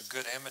is such a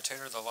good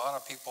imitator that a lot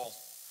of people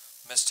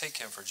mistake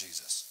him for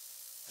Jesus.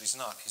 But he's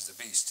not. He's the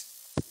beast.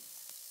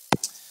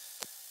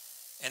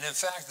 And in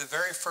fact, the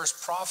very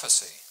first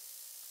prophecy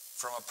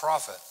from a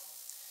prophet,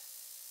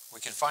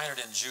 we can find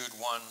it in Jude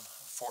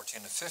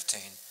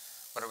 1:14-15,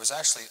 but it was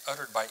actually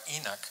uttered by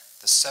Enoch,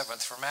 the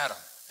seventh from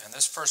Adam. And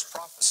this first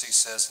prophecy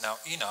says, "Now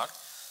Enoch,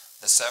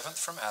 the seventh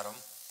from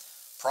Adam,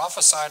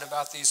 prophesied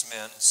about these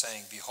men,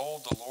 saying,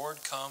 Behold, the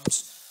Lord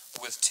comes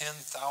with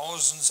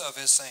 10,000s of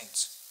his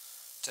saints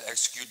to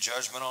execute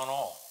judgment on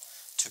all,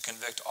 to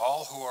convict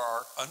all who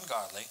are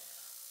ungodly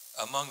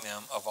among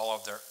them of all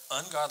of their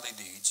ungodly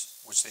deeds,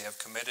 which they have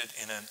committed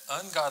in an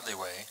ungodly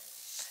way,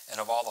 and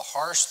of all the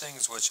harsh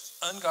things which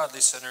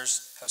ungodly sinners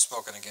have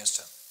spoken against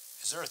him."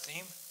 Is there a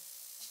theme?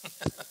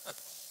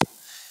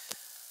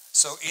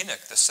 So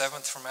Enoch, the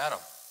seventh from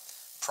Adam,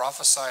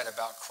 prophesied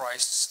about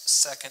Christ's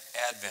second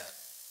advent.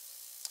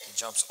 He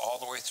jumps all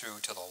the way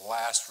through to the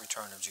last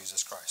return of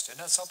Jesus Christ. Isn't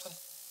that something?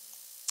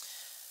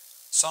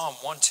 Psalm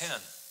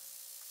 110.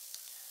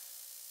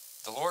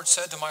 "The Lord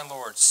said to my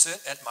Lord,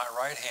 Sit at my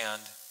right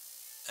hand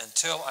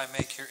until I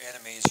make your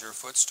enemies your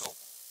footstool."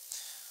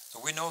 So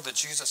we know that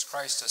Jesus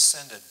Christ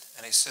ascended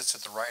and he sits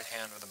at the right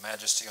hand of the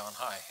Majesty on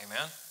high.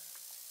 Amen?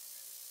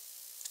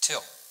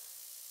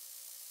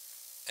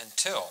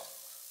 Until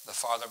the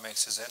Father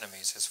makes his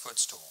enemies his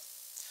footstool.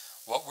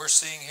 What we're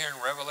seeing here in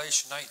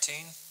Revelation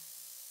 19,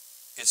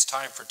 it's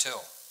time for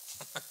till.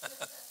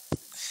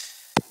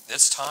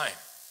 It's time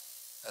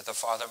that the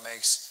Father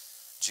makes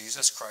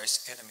Jesus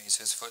Christ's enemies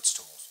his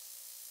footstools.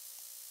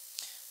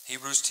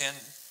 Hebrews 10,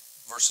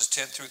 verses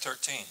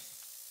 10-13.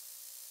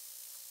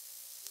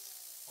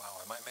 Wow,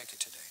 I might make it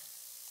today.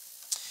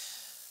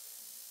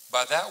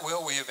 "By that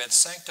will we have been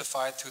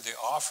sanctified through the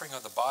offering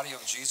of the body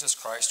of Jesus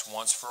Christ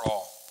once for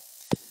all.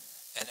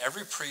 And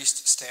every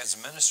priest stands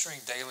ministering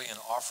daily and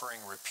offering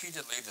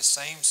repeatedly the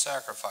same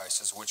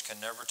sacrifices which can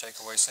never take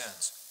away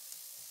sins.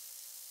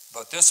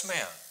 But this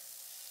man,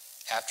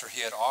 after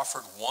he had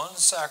offered one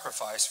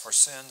sacrifice for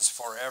sins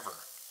forever,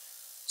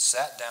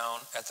 sat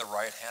down at the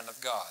right hand of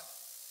God,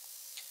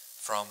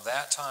 from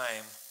that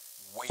time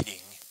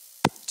waiting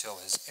till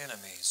his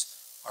enemies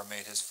are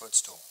made his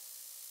footstool.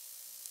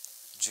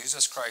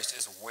 Jesus Christ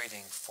is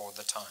waiting for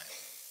the time.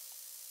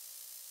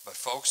 But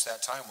folks,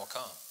 that time will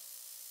come.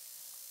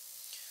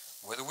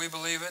 Whether we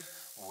believe it,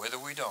 whether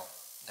we don't.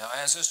 Now,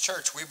 as his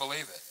church, we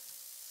believe it.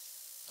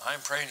 I'm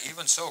praying,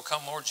 even so,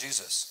 come Lord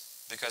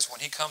Jesus. Because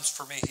when he comes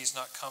for me, he's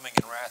not coming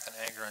in wrath and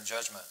anger and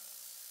judgment.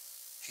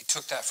 He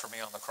took that for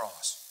me on the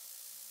cross.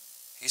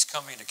 He's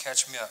coming to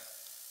catch me up.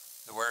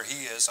 Where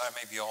he is, I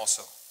may be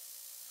also.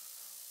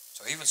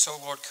 So even so,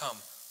 Lord,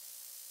 come.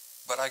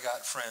 But I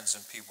got friends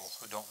and people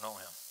who don't know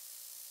him.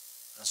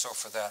 And so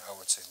for that, I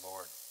would say,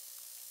 Lord,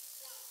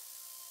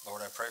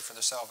 I pray for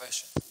their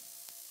salvation.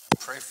 I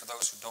pray for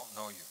those who don't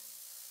know you.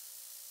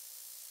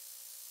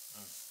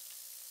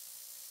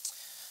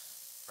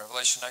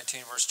 Revelation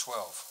 19, verse 12.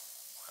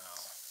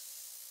 Wow.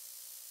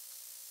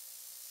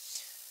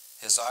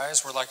 His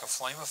eyes were like a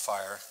flame of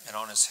fire, and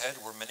on his head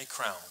were many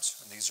crowns.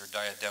 And these are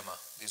diadema.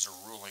 These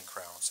are ruling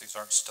crowns. These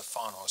aren't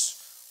Stephanos,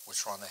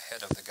 which were on the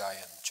head of the guy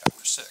in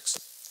chapter 6.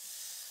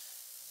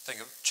 Think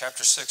of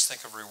chapter 6,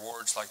 think of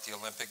rewards like the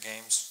Olympic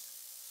Games.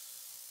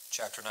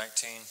 Chapter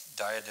 19,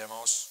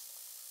 diademos,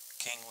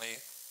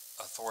 kingly,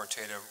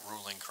 authoritative,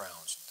 ruling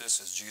crowns. This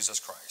is Jesus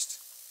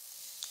Christ.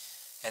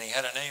 And he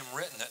had a name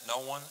written that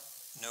no one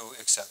knew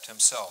except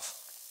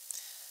himself.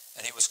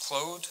 And he was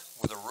clothed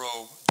with a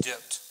robe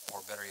dipped,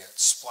 or better yet,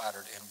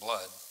 splattered in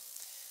blood.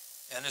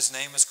 And his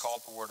name is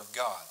called the Word of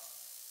God.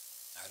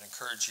 I'd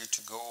encourage you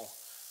to go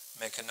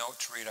make a note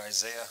to read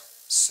Isaiah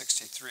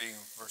 63,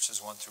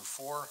 verses 1 through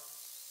 4,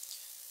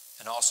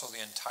 and also the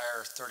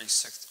entire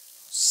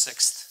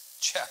 36th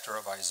chapter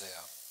of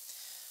Isaiah.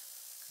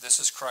 This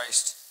is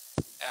Christ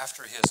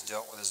after he has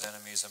dealt with his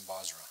enemies in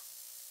Bozrah.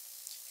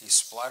 He's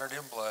splattered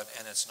in blood,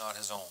 and it's not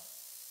his own.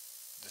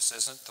 This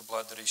isn't the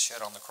blood that he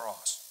shed on the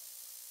cross.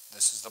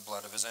 This is the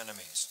blood of his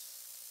enemies.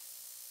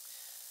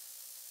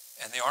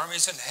 And the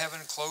armies in heaven,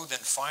 clothed in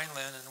fine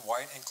linen,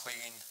 white and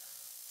clean,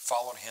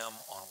 followed him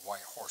on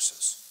white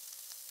horses.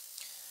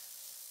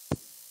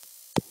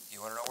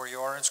 You want to know where you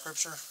are in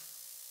Scripture?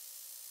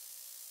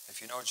 If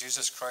you know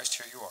Jesus Christ,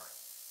 here you are.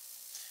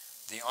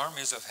 The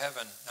armies of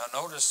heaven, now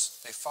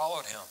notice, they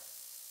followed him.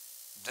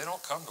 They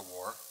don't come to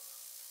war.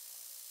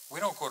 We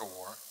don't go to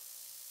war.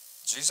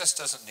 Jesus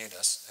doesn't need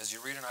us. As you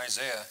read in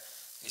Isaiah,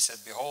 he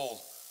said, behold,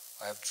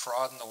 I have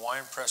trodden the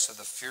winepress of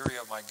the fury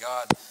of my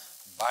God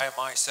by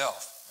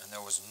myself, and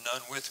there was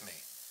none with me.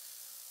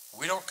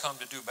 We don't come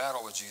to do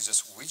battle with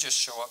Jesus. We just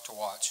show up to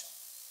watch.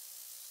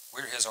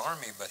 We're his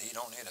army, but he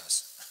don't need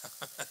us.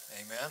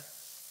 Amen.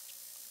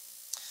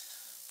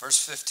 Verse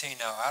 15,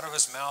 now out of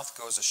his mouth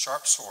goes a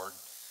sharp sword,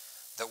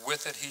 that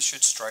with it he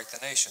should strike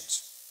the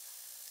nations.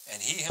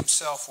 And he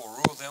himself will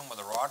rule them with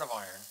a rod of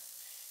iron.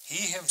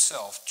 He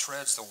himself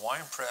treads the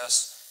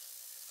winepress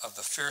of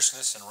the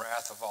fierceness and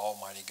wrath of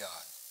Almighty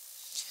God.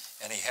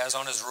 And he has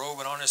on his robe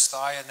and on his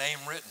thigh a name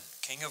written,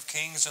 King of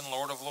Kings and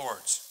Lord of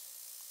Lords.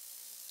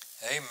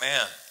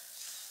 Amen.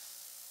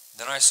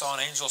 Then I saw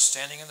an angel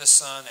standing in the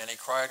sun, and he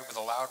cried with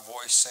a loud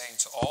voice, saying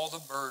to all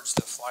the birds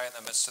that fly in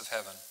the midst of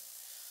heaven,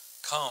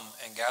 come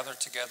and gather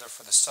together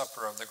for the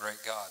supper of the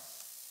great God.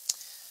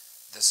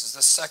 This is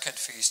the second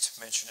feast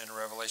mentioned in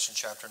Revelation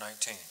chapter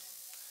 19.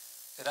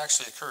 It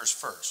actually occurs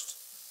first.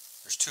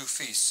 There's two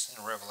feasts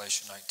in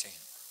Revelation 19.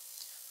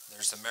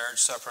 There's the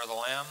marriage supper of the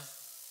Lamb,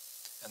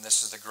 and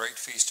this is the great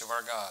feast of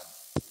our God.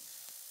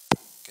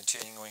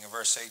 Continuing in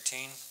verse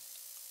 18,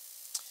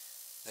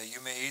 that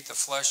you may eat the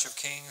flesh of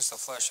kings, the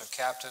flesh of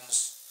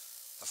captains,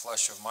 the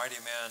flesh of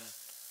mighty men,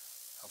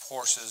 of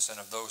horses, and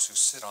of those who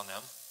sit on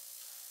them,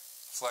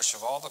 the flesh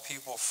of all the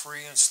people,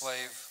 free and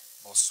slave,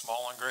 both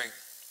small and great.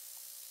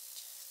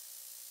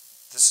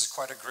 This is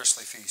quite a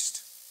grisly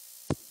feast.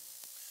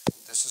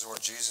 This is where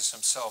Jesus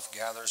himself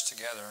gathers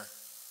together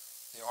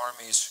the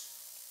armies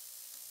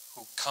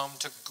who come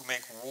to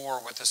make war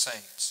with the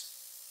saints.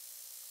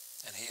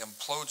 And he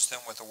implodes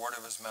them with the word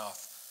of his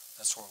mouth.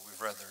 That's what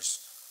we've read. There's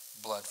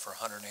blood for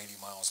 180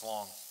 miles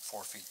long,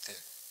 4 feet thick.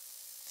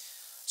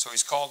 So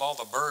he's called all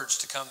the birds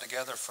to come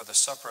together for the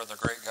supper of the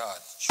great God.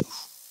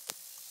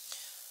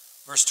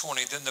 Verse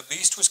 20, then the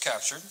beast was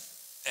captured,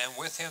 and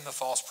with him the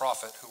false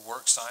prophet who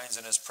worked signs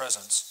in his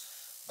presence,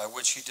 by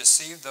which he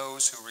deceived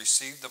those who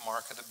received the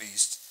mark of the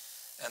beast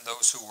and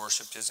those who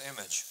worshipped his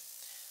image.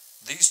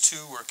 These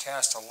two were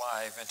cast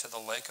alive into the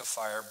lake of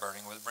fire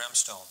burning with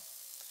brimstone.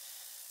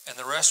 And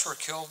the rest were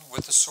killed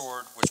with the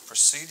sword which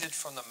proceeded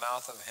from the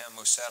mouth of him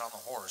who sat on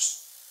the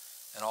horse,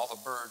 and all the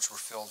birds were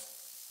filled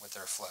with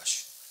their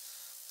flesh.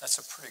 That's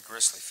a pretty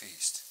grisly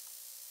feast.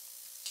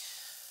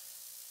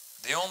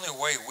 The only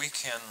way we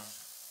can,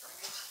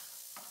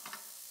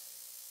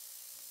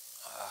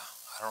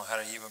 I don't know how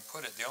to even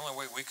put it, the only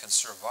way we can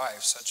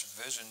survive such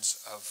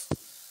visions of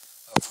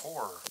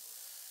horror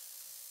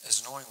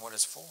is knowing what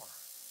it's for.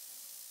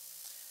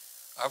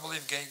 I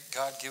believe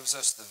God gives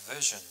us the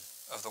vision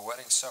of the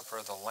wedding supper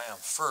of the Lamb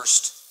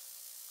first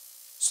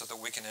so that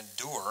we can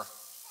endure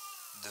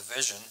the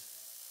vision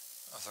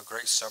of the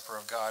great supper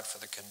of God for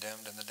the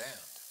condemned and the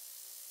damned.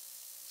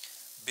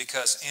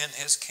 Because in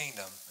his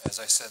kingdom, as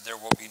I said, there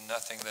will be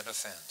nothing that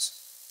offends.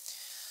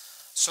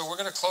 So we're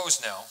going to close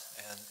now,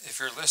 and if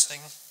you're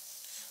listening,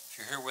 if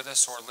you're here with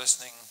us or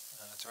listening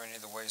through any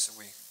of the ways that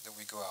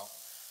we go out,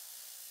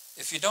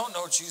 if you don't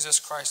know Jesus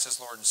Christ as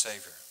Lord and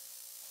Savior,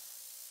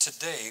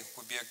 today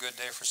would be a good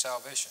day for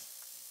salvation.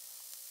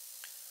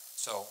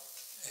 So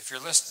if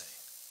you're listening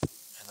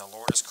and the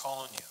Lord is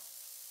calling you,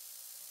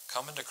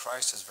 coming to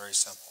Christ is very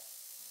simple.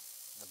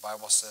 The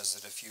Bible says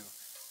that if you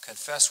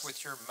confess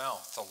with your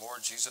mouth the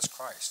Lord Jesus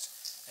Christ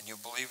and you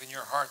believe in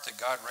your heart that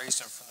God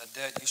raised him from the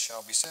dead, you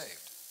shall be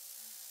saved.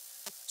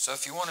 So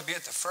if you want to be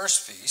at the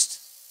first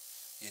feast,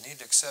 you need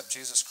to accept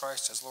Jesus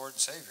Christ as Lord and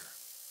Savior.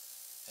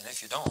 And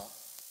if you don't,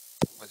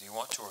 whether you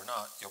want to or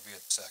not, you'll be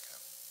at the second.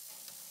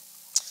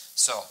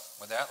 So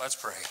with that, let's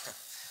pray.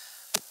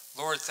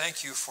 Lord,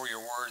 thank you for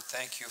your word.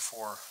 Thank you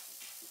for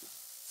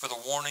the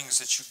warnings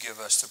that you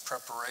give us, the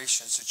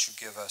preparations that you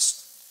give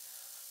us.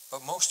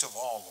 But most of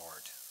all,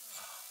 Lord,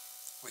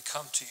 we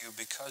come to you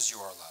because you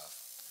are love,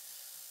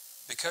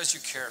 because you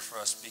care for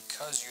us,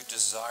 because you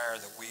desire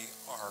that we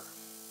are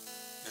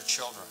your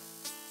children,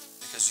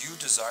 because you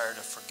desire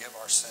to forgive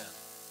our sin,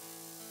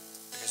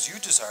 because you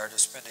desire to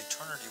spend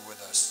eternity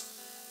with us,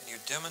 and you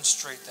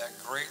demonstrate that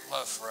great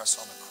love for us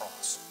on the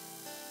cross.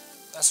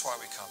 That's why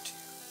we come to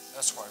you.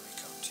 That's why we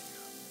come to you.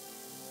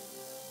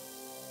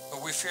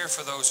 But we fear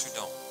for those who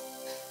don't,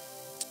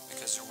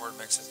 because your word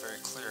makes it very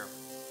clear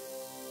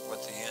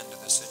what the end of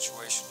this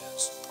situation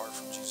is apart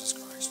from Jesus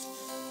Christ.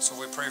 So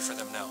we pray for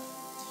them now.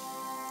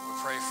 We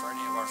pray for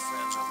any of our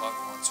friends or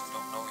loved ones who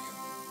don't know you,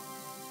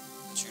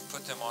 that you'd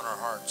put them on our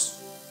hearts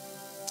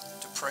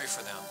to pray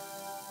for them,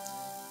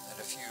 that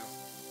if you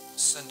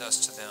send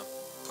us to them,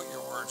 put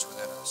your words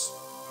within us,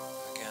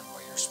 again by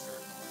your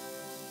Spirit, Lord.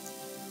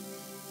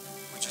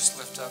 We just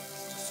lift up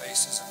the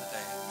faces and the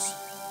names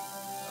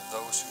of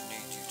those who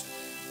need you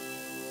today.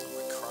 And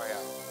we cry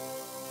out,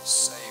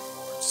 save,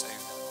 Lord, save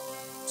them,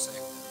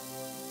 save them.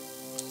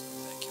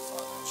 Thank you,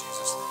 Father, in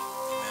Jesus' name.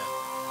 Amen.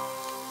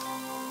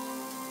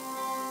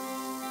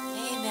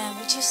 Amen.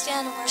 Would you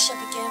stand and worship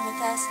again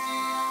with us?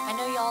 I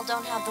know y'all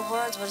don't have the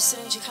words, but as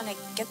soon as you kind of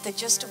get the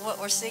gist of what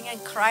we're singing,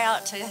 cry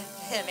out to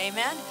him.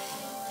 Amen.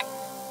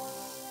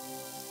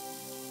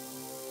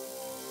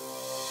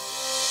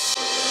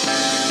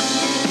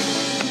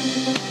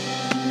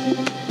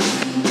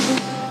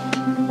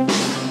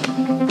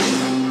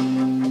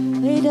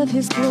 Weight of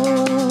his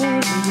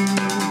glory,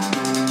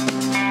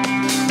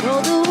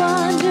 know the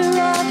wonder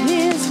of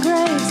his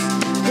grace,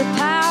 the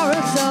power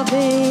of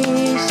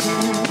salvation.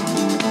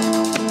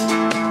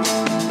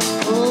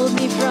 Hold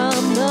me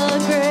from the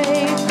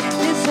grave,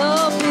 his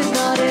hope is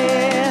not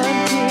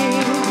empty,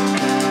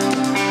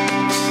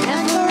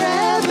 and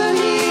forever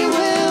he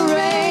will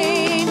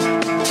reign,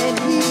 and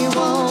he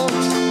won't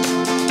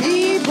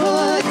be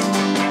put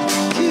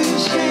to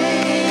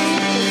shame.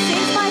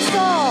 Sing my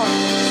soul,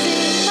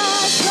 sing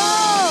my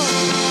soul,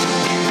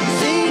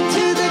 sing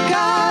to the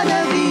God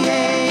of the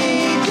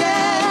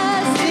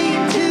ages, sing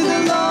to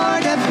the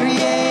Lord of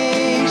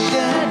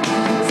creation,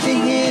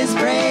 sing his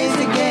praise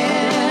again.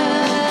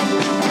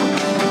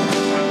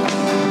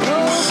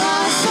 Oh,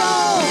 my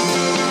soul,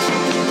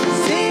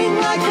 sing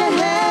like the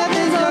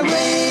heavens are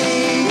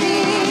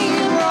raining,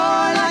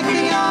 roar like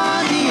the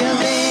army of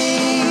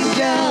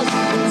angels,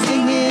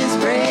 sing his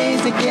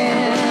praise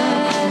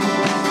again.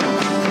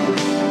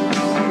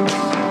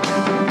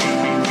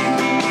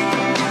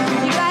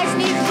 You guys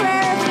need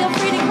prayer, feel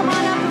free to come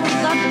on up and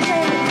we'd love to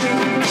pray with you.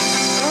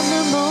 From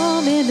the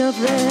moment of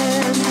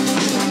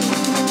rescue,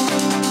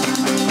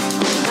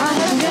 I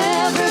have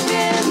never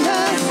been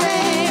the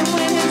same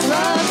when his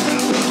love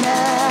took me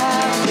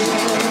captive.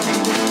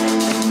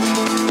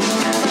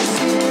 My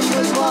sin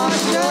was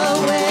washed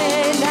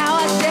away, now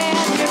I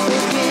stand here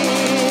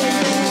forgiven.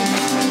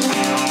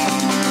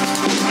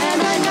 And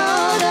I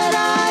know that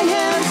I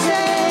am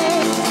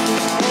saved,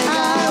 and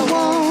I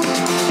won't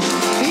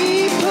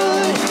be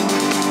put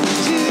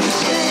to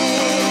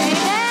shame.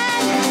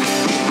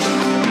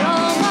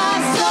 Oh, my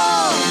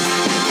soul,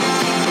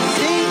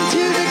 sing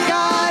to the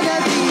God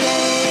of the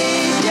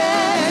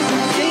ages,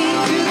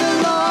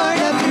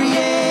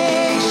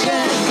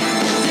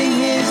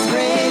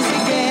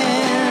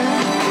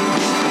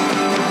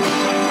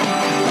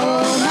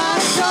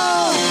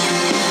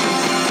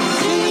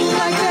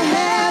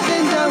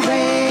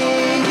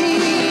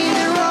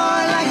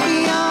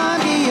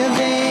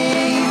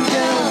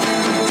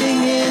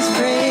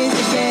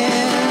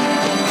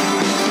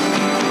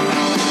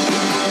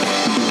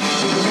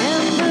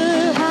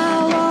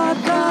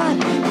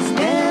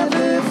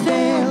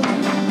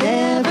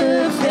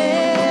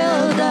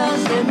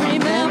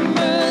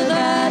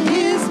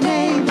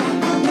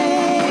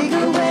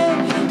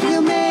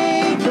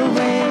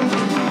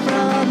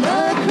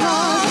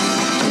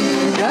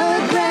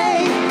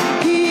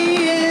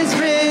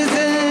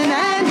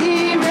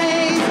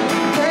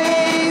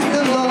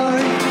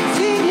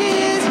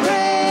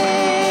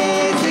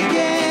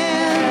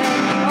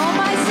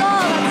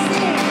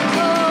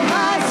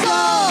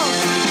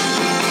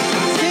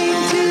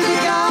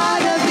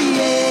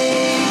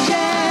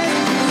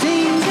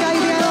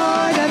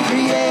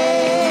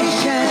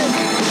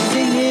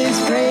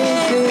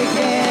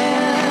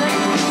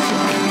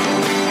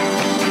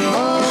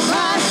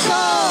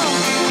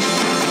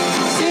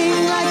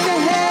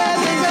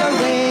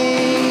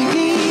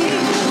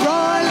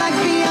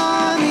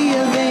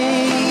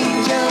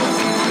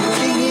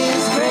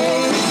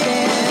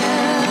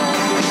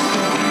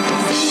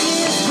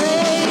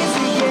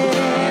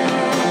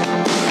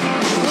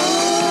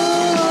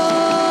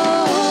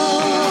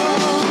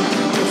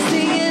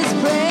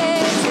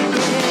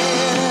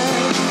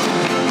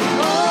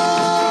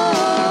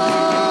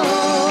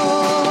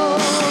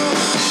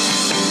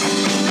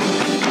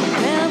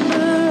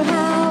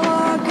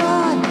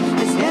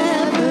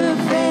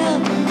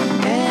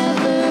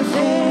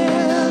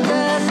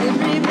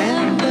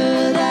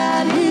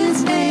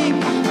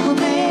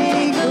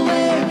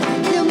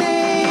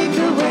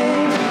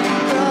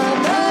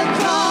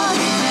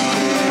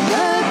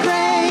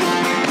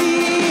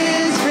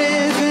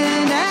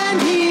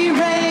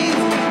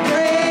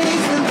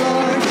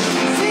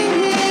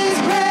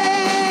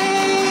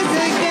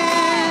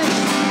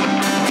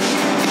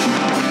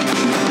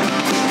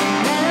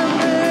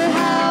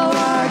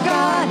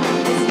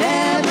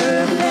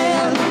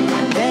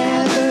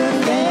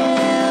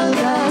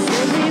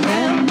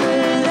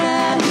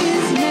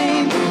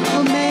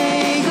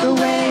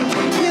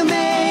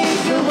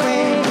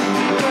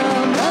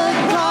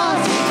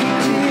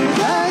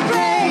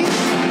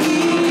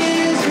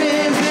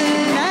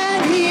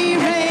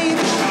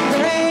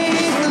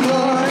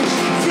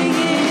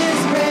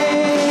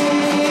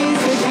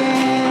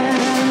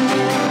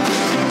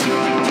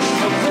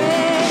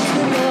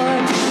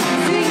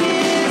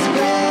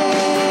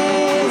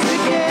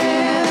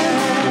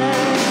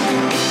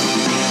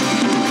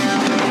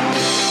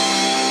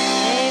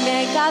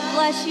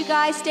 bless you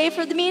guys. Stay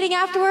for the meeting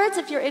afterwards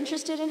if you're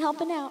interested in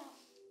helping out.